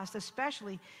we've lost,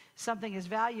 especially something as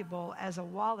valuable as a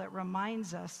wallet,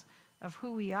 reminds us of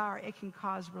who we are. It can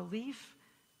cause relief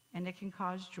and it can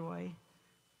cause joy.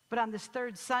 But on this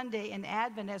third Sunday in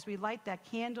Advent, as we light that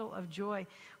candle of joy,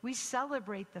 we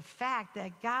celebrate the fact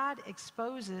that God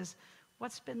exposes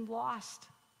what's been lost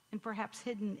and perhaps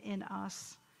hidden in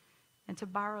us. And to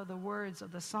borrow the words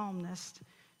of the psalmist,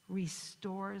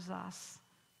 restores us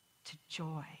to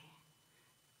joy.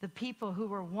 The people who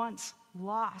were once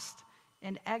lost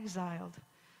and exiled,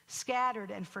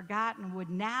 scattered and forgotten, would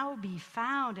now be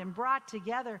found and brought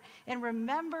together and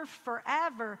remember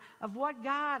forever of what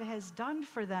God has done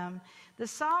for them. The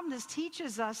psalmist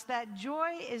teaches us that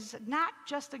joy is not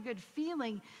just a good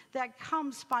feeling that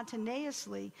comes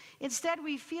spontaneously. Instead,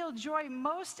 we feel joy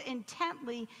most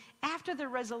intently after the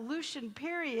resolution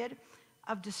period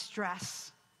of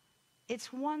distress.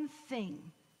 It's one thing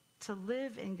to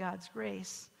live in God's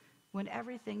grace when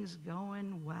everything's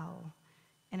going well,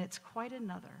 and it's quite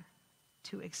another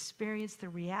to experience the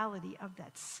reality of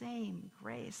that same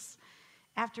grace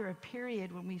after a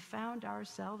period when we found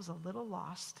ourselves a little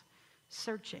lost,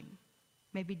 searching,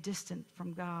 maybe distant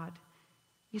from God.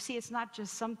 You see, it's not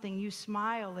just something you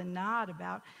smile and nod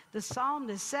about. The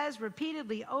psalmist says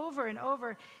repeatedly over and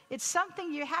over, it's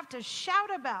something you have to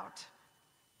shout about.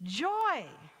 Joy.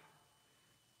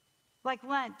 Like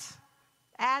Lent,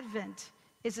 Advent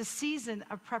is a season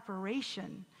of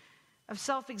preparation, of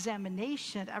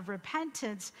self-examination, of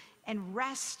repentance and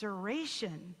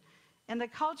restoration. And the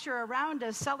culture around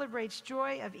us celebrates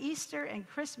joy of Easter and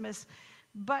Christmas,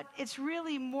 but it's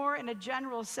really more in a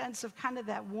general sense of kind of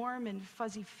that warm and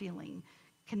fuzzy feeling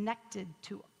connected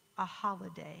to a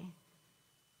holiday.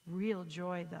 Real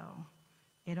joy, though,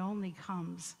 it only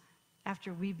comes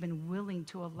after we've been willing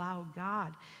to allow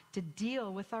God to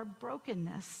deal with our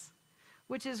brokenness,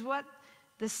 which is what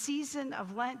the season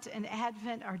of Lent and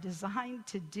Advent are designed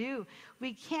to do.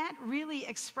 We can't really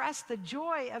express the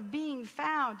joy of being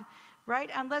found,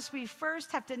 right, unless we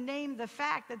first have to name the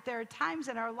fact that there are times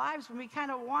in our lives when we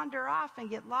kind of wander off and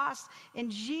get lost,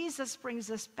 and Jesus brings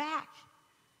us back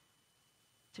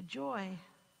to joy.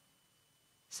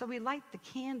 So we light the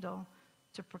candle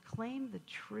to proclaim the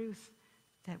truth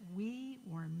that we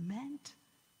were meant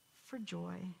for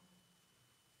joy.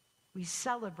 We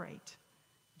celebrate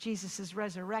Jesus'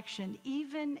 resurrection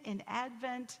even in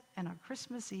Advent and on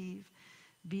Christmas Eve,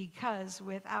 because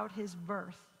without his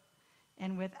birth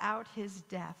and without his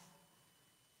death,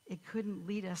 it couldn't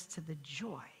lead us to the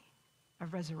joy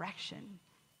of resurrection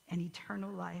and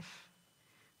eternal life.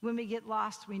 When we get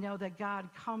lost, we know that God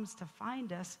comes to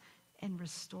find us and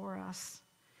restore us.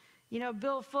 You know,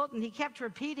 Bill Fulton, he kept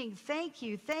repeating, thank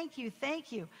you, thank you, thank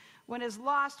you, when his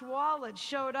lost wallet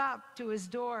showed up to his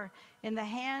door in the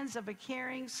hands of a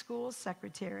caring school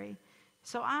secretary.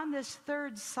 So on this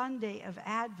third Sunday of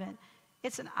Advent,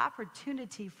 it's an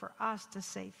opportunity for us to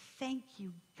say, thank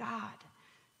you, God,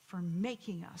 for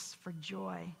making us for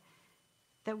joy.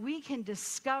 That we can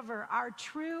discover our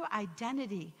true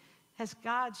identity as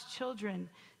God's children,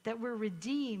 that we're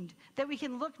redeemed, that we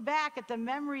can look back at the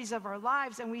memories of our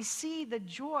lives and we see the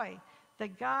joy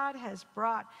that God has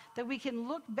brought, that we can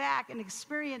look back and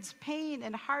experience pain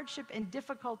and hardship and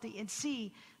difficulty and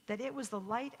see that it was the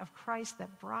light of Christ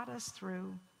that brought us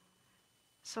through.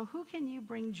 So who can you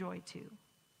bring joy to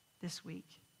this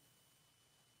week?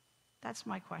 That's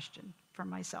my question for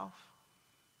myself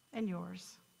and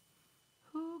yours.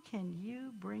 Who can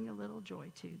you bring a little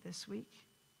joy to this week?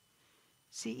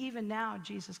 See, even now,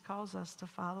 Jesus calls us to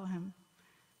follow him.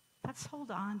 Let's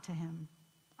hold on to him,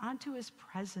 onto his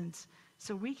presence,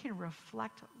 so we can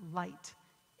reflect light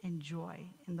and joy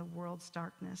in the world's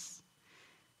darkness.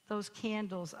 Those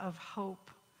candles of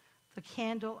hope, the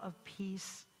candle of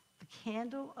peace, the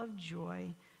candle of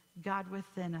joy, God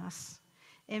within us.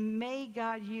 And may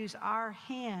God use our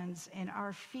hands and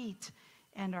our feet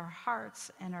and our hearts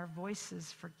and our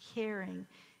voices for caring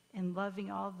and loving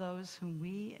all those whom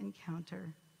we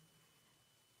encounter.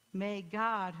 May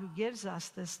God, who gives us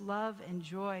this love and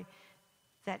joy,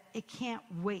 that it can't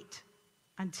wait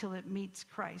until it meets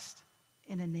Christ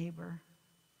in a neighbor.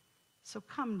 So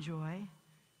come, joy.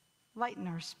 lighten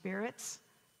our spirits.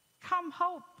 Come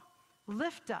hope,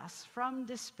 lift us from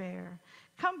despair.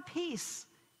 Come peace,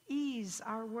 ease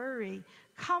our worry.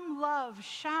 Come love,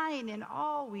 shine in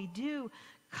all we do.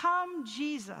 Come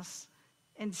Jesus,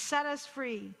 and set us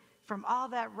free from all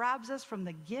that robs us from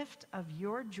the gift of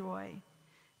your joy.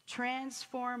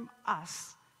 Transform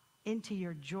us into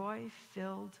your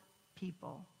joy-filled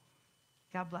people.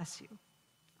 God bless you.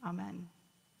 Amen.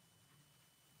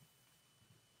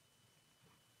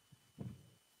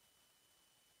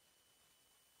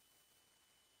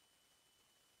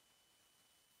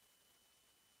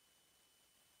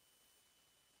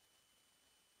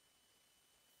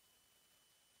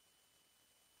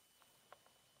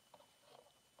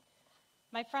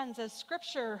 My friends, as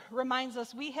Scripture reminds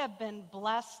us, we have been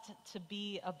blessed to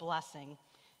be a blessing,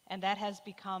 and that has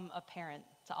become apparent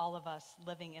to all of us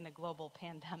living in a global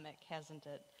pandemic, hasn't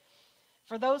it?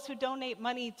 For those who donate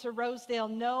money to Rosedale,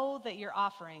 know that your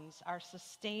offerings are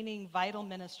sustaining vital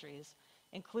ministries,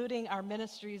 including our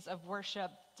ministries of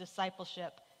worship,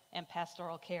 discipleship, and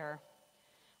pastoral care.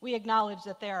 We acknowledge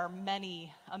that there are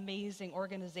many amazing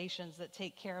organizations that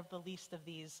take care of the least of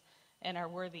these and are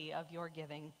worthy of your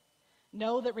giving.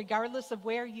 Know that regardless of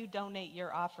where you donate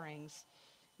your offerings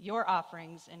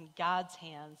in God's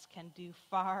hands can do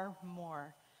far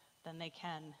more than they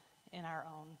can in our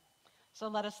own. So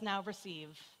let us now receive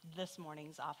this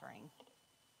morning's offering.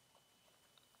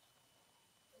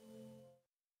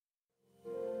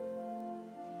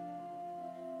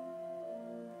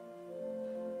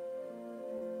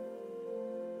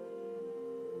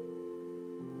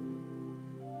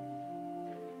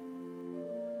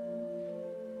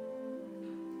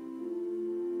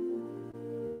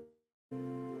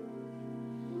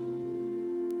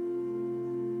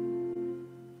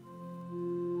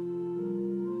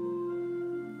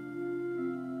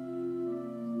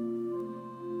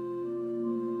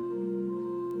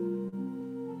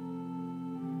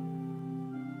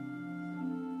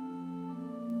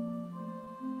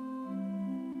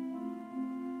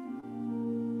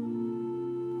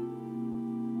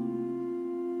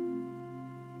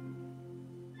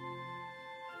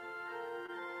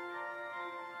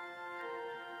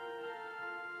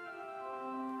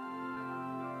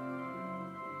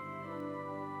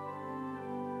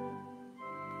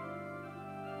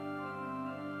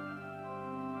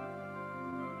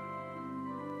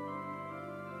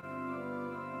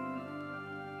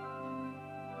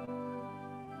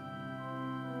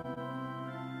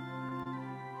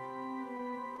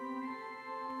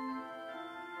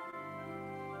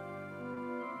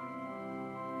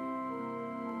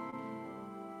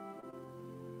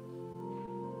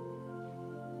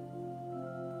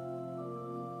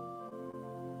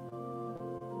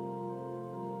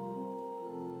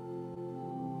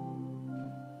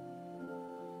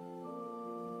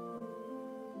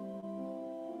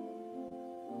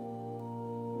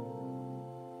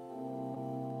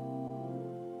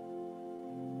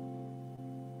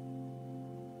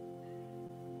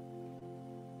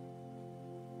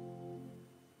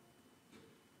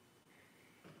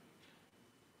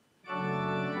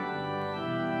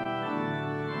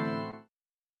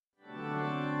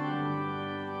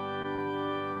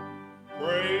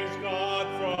 Praise God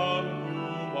from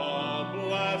whom all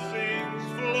blessings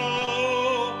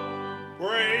flow.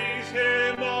 Praise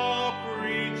him, all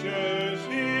creatures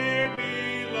here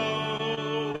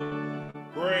below.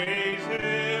 Praise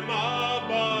him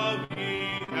above,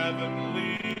 ye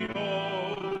heavenly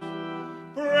hosts.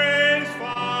 Praise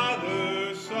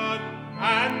Father, Son,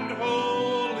 and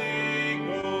Holy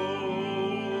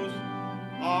Ghost.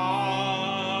 Amen.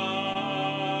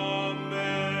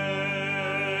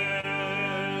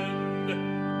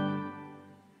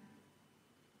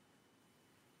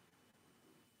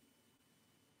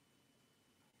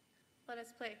 Let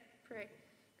us pray.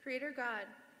 Creator God,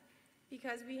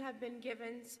 because we have been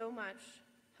given so much,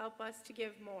 help us to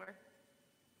give more.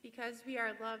 Because we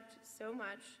are loved so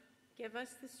much, give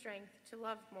us the strength to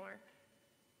love more.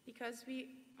 Because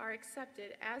we are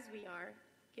accepted as we are,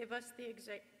 give us the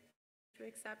to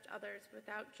accept others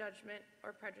without judgment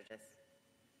or prejudice.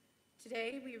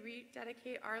 Today, we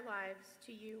rededicate our lives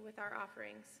to you with our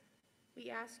offerings. We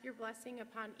ask your blessing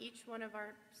upon each one of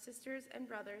our sisters and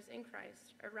brothers in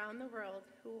Christ around the world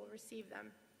who will receive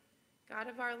them. God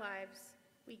of our lives,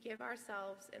 we give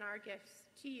ourselves and our gifts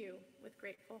to you with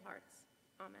grateful hearts.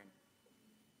 Amen.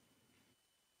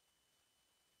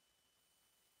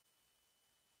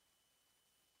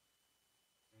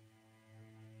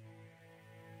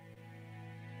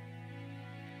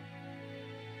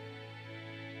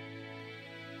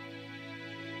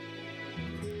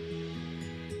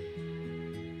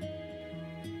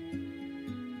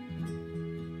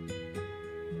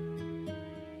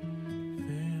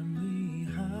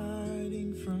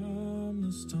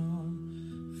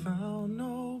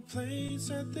 beats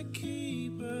at the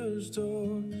keeper's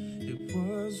door. It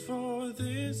was for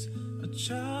this a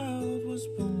child was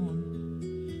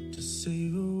born, to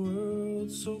save a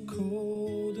world so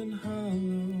cold and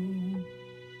hollow.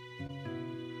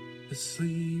 The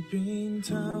sleeping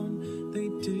town, they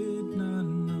did not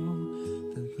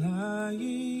know that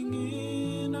lying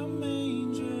in a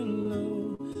manger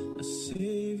low, a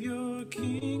Savior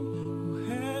King who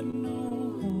had no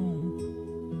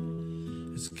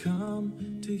home, has come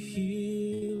to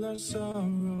heal our sorrow.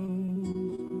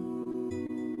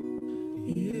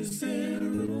 Is there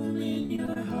room in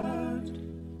your heart?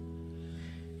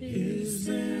 Is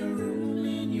there room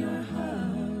in your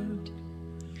heart?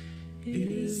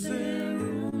 Is there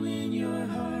room in your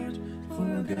heart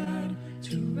for God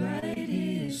to write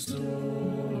his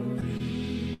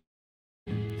story?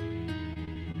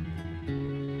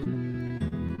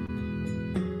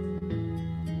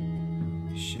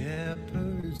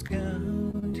 Shepherds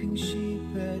counting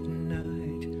sheep at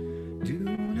night do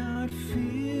not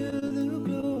fear the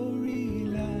glory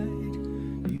light.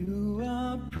 You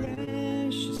are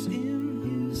precious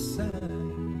in his sight.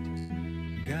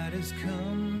 God has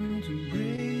come to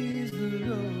raise the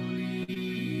lowly.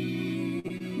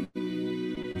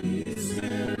 Is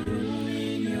there room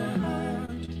in your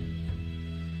heart?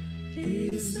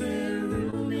 Is there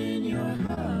room in your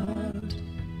heart?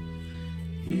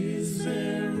 Is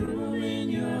there room in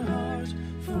your heart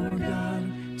for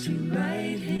God to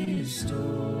write his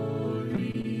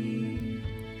story?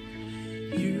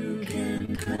 You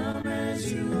can come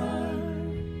as you are,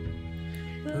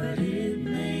 but it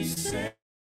may set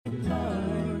you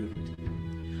apart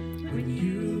when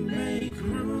you make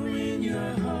room in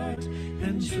your heart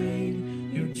and trade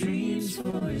your dreams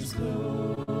for his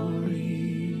glory.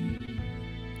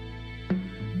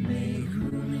 Make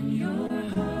room in your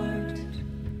heart.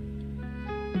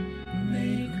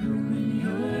 Make room in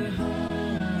your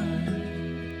heart.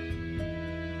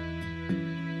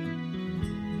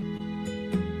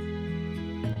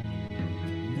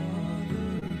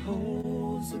 Mother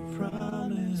holds the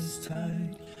promise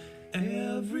tight.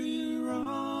 Every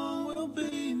wrong will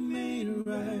be made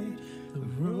right. The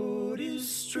road is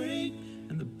straight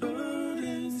and the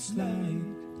burden's light.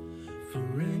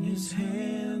 For in his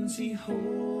hands he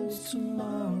holds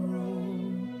tomorrow.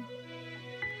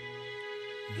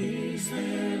 Is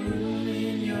there room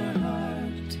in your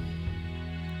heart?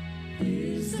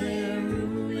 Is there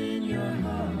room in your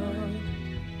heart?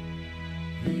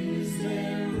 Is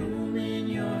there room in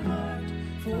your heart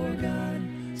for God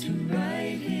to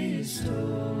write his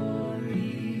story?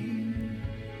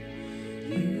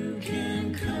 You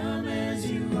can come as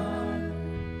you are,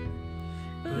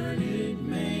 but it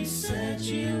may set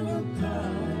you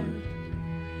apart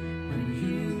when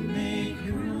you make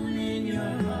room in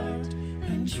your heart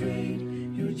and trade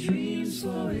your dreams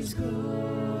for his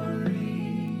glory.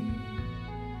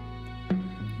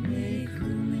 Make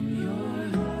room in your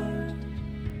heart.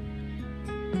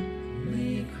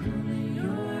 Make room in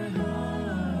your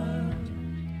heart.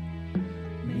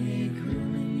 Make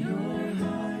room in your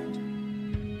heart.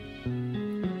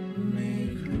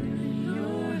 Make room in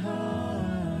your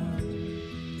heart.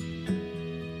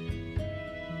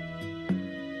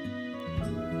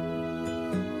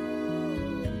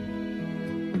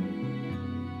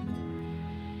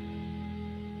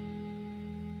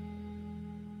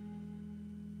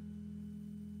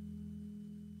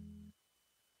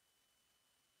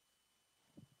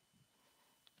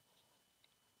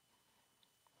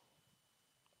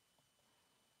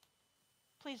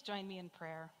 Please join me in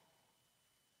prayer.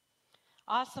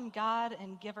 Awesome God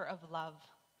and giver of love,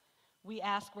 we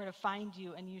ask where to find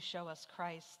you and you show us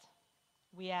Christ.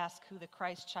 We ask who the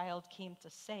Christ child came to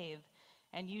save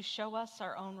and you show us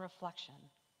our own reflection.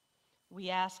 We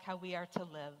ask how we are to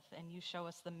live and you show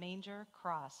us the manger,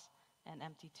 cross, and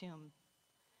empty tomb.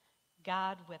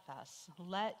 God with us,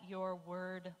 let your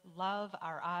word love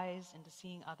our eyes into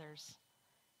seeing others.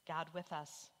 God with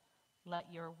us,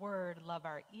 let your word love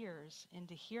our ears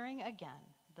into hearing again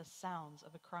the sounds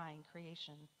of a crying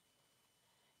creation.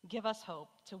 Give us hope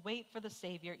to wait for the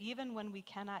Savior even when we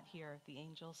cannot hear the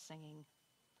angels singing.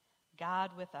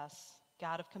 God with us,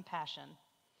 God of compassion,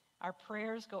 our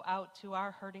prayers go out to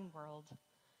our hurting world,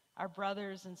 our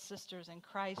brothers and sisters in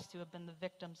Christ who have been the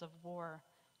victims of war,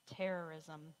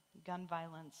 terrorism, gun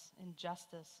violence,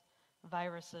 injustice,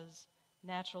 viruses,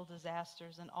 natural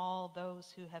disasters, and all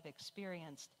those who have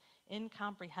experienced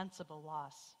incomprehensible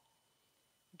loss.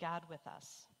 God with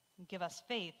us, give us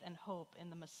faith and hope in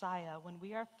the Messiah when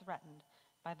we are threatened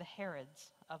by the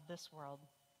Herods of this world.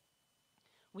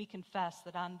 We confess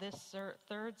that on this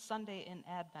third Sunday in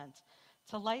Advent,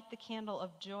 to light the candle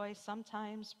of joy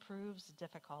sometimes proves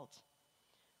difficult.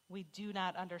 We do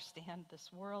not understand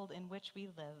this world in which we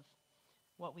live.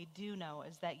 What we do know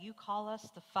is that you call us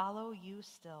to follow you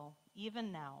still,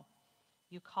 even now.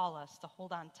 You call us to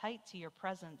hold on tight to your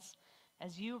presence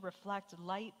as you reflect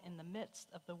light in the midst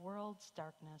of the world's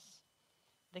darkness.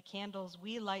 The candles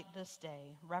we light this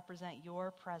day represent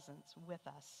your presence with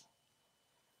us.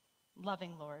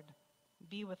 Loving Lord,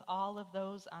 be with all of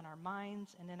those on our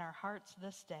minds and in our hearts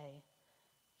this day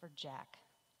for Jack,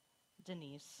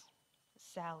 Denise,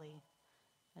 Sally,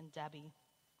 and Debbie.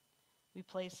 We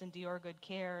place into your good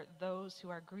care those who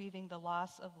are grieving the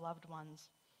loss of loved ones,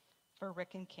 for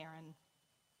Rick and Karen,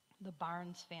 the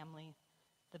Barnes family,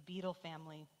 the Beadle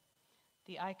family,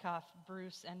 the Eichhoff,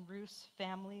 Bruce, and Roos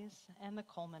families, and the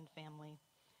Coleman family.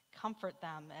 Comfort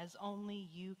them as only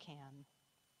you can.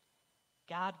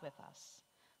 God with us,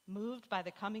 moved by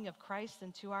the coming of Christ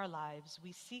into our lives,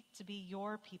 we seek to be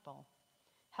your people.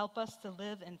 Help us to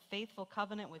live in faithful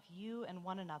covenant with you and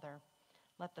one another.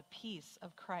 Let the peace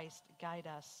of Christ guide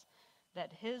us,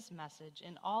 that his message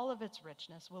in all of its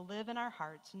richness will live in our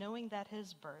hearts, knowing that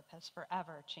his birth has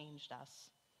forever changed us.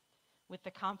 With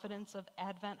the confidence of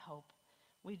Advent hope,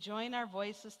 we join our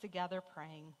voices together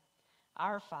praying,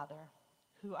 Our Father,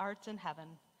 who art in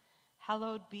heaven,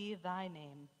 hallowed be thy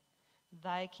name.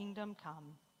 Thy kingdom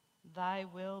come, thy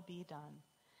will be done,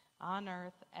 on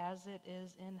earth as it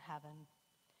is in heaven.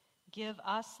 Give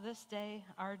us this day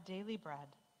our daily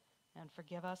bread, and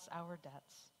forgive us our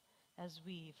debts, as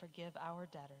we forgive our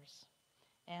debtors.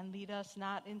 And lead us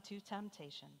not into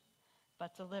temptation,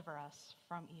 but deliver us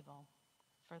from evil.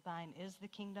 For thine is the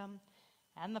kingdom,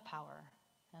 and the power,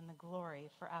 and the glory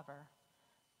forever.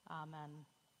 Amen.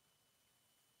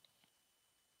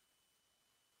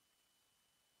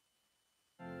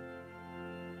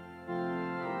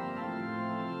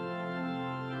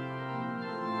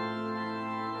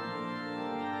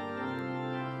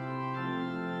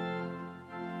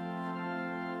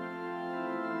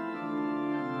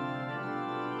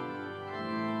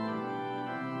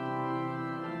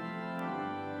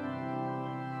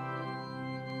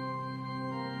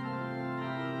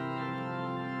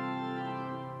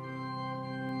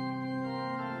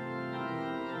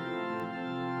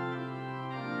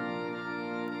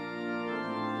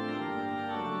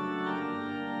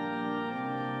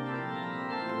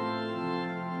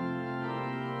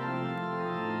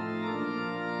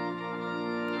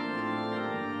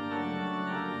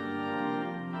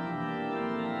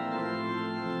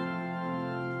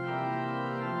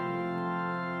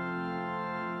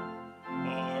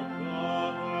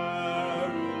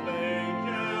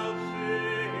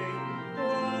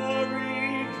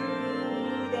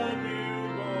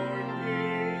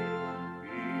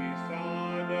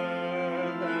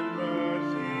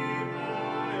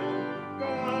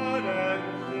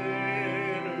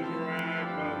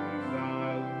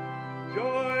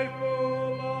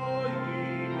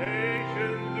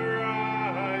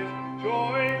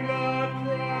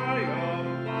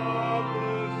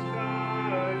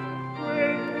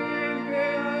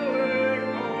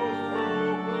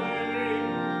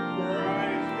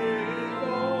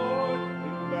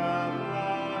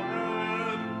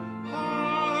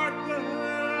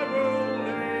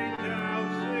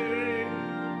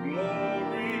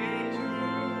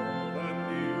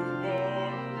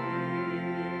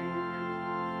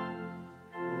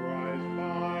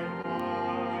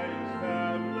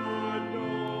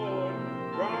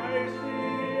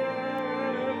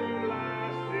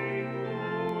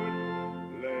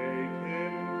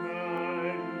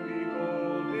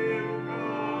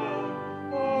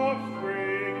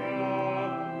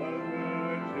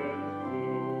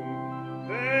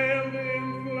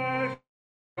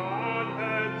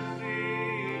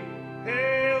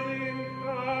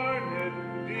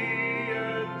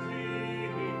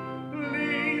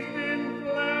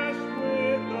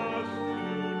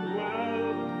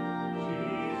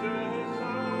 Jesus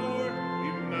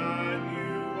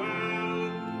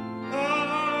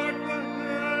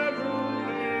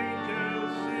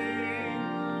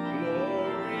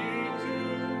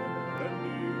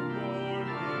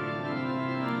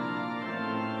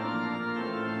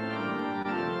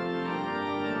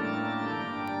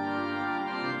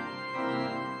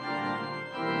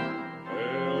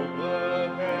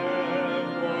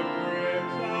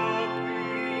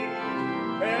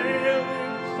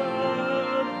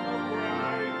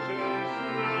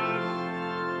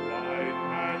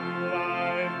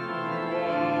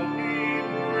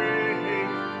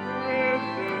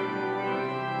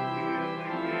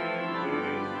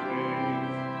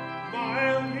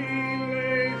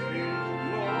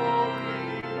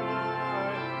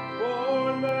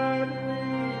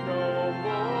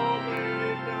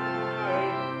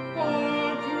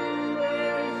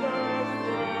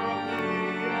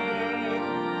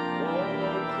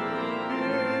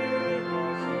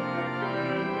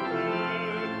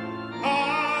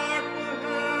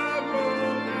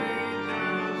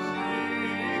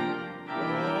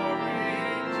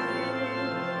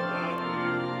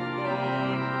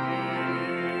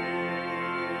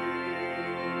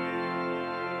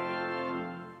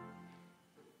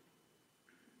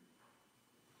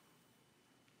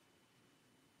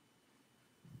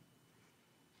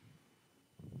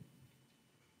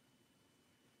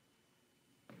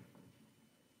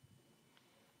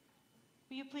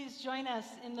Will you please join us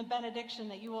in the benediction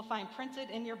that you will find printed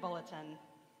in your bulletin?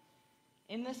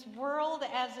 In this world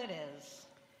as it is,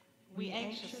 we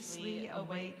anxiously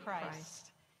await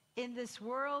Christ. In this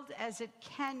world as it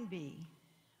can be,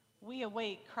 we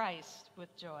await Christ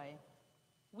with joy.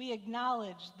 We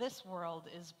acknowledge this world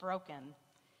is broken,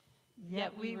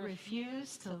 yet we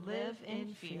refuse to live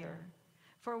in fear.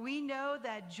 For we know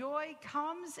that joy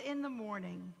comes in the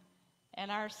morning, and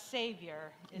our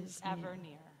Savior is ever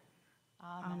near.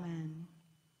 Amen. Amen.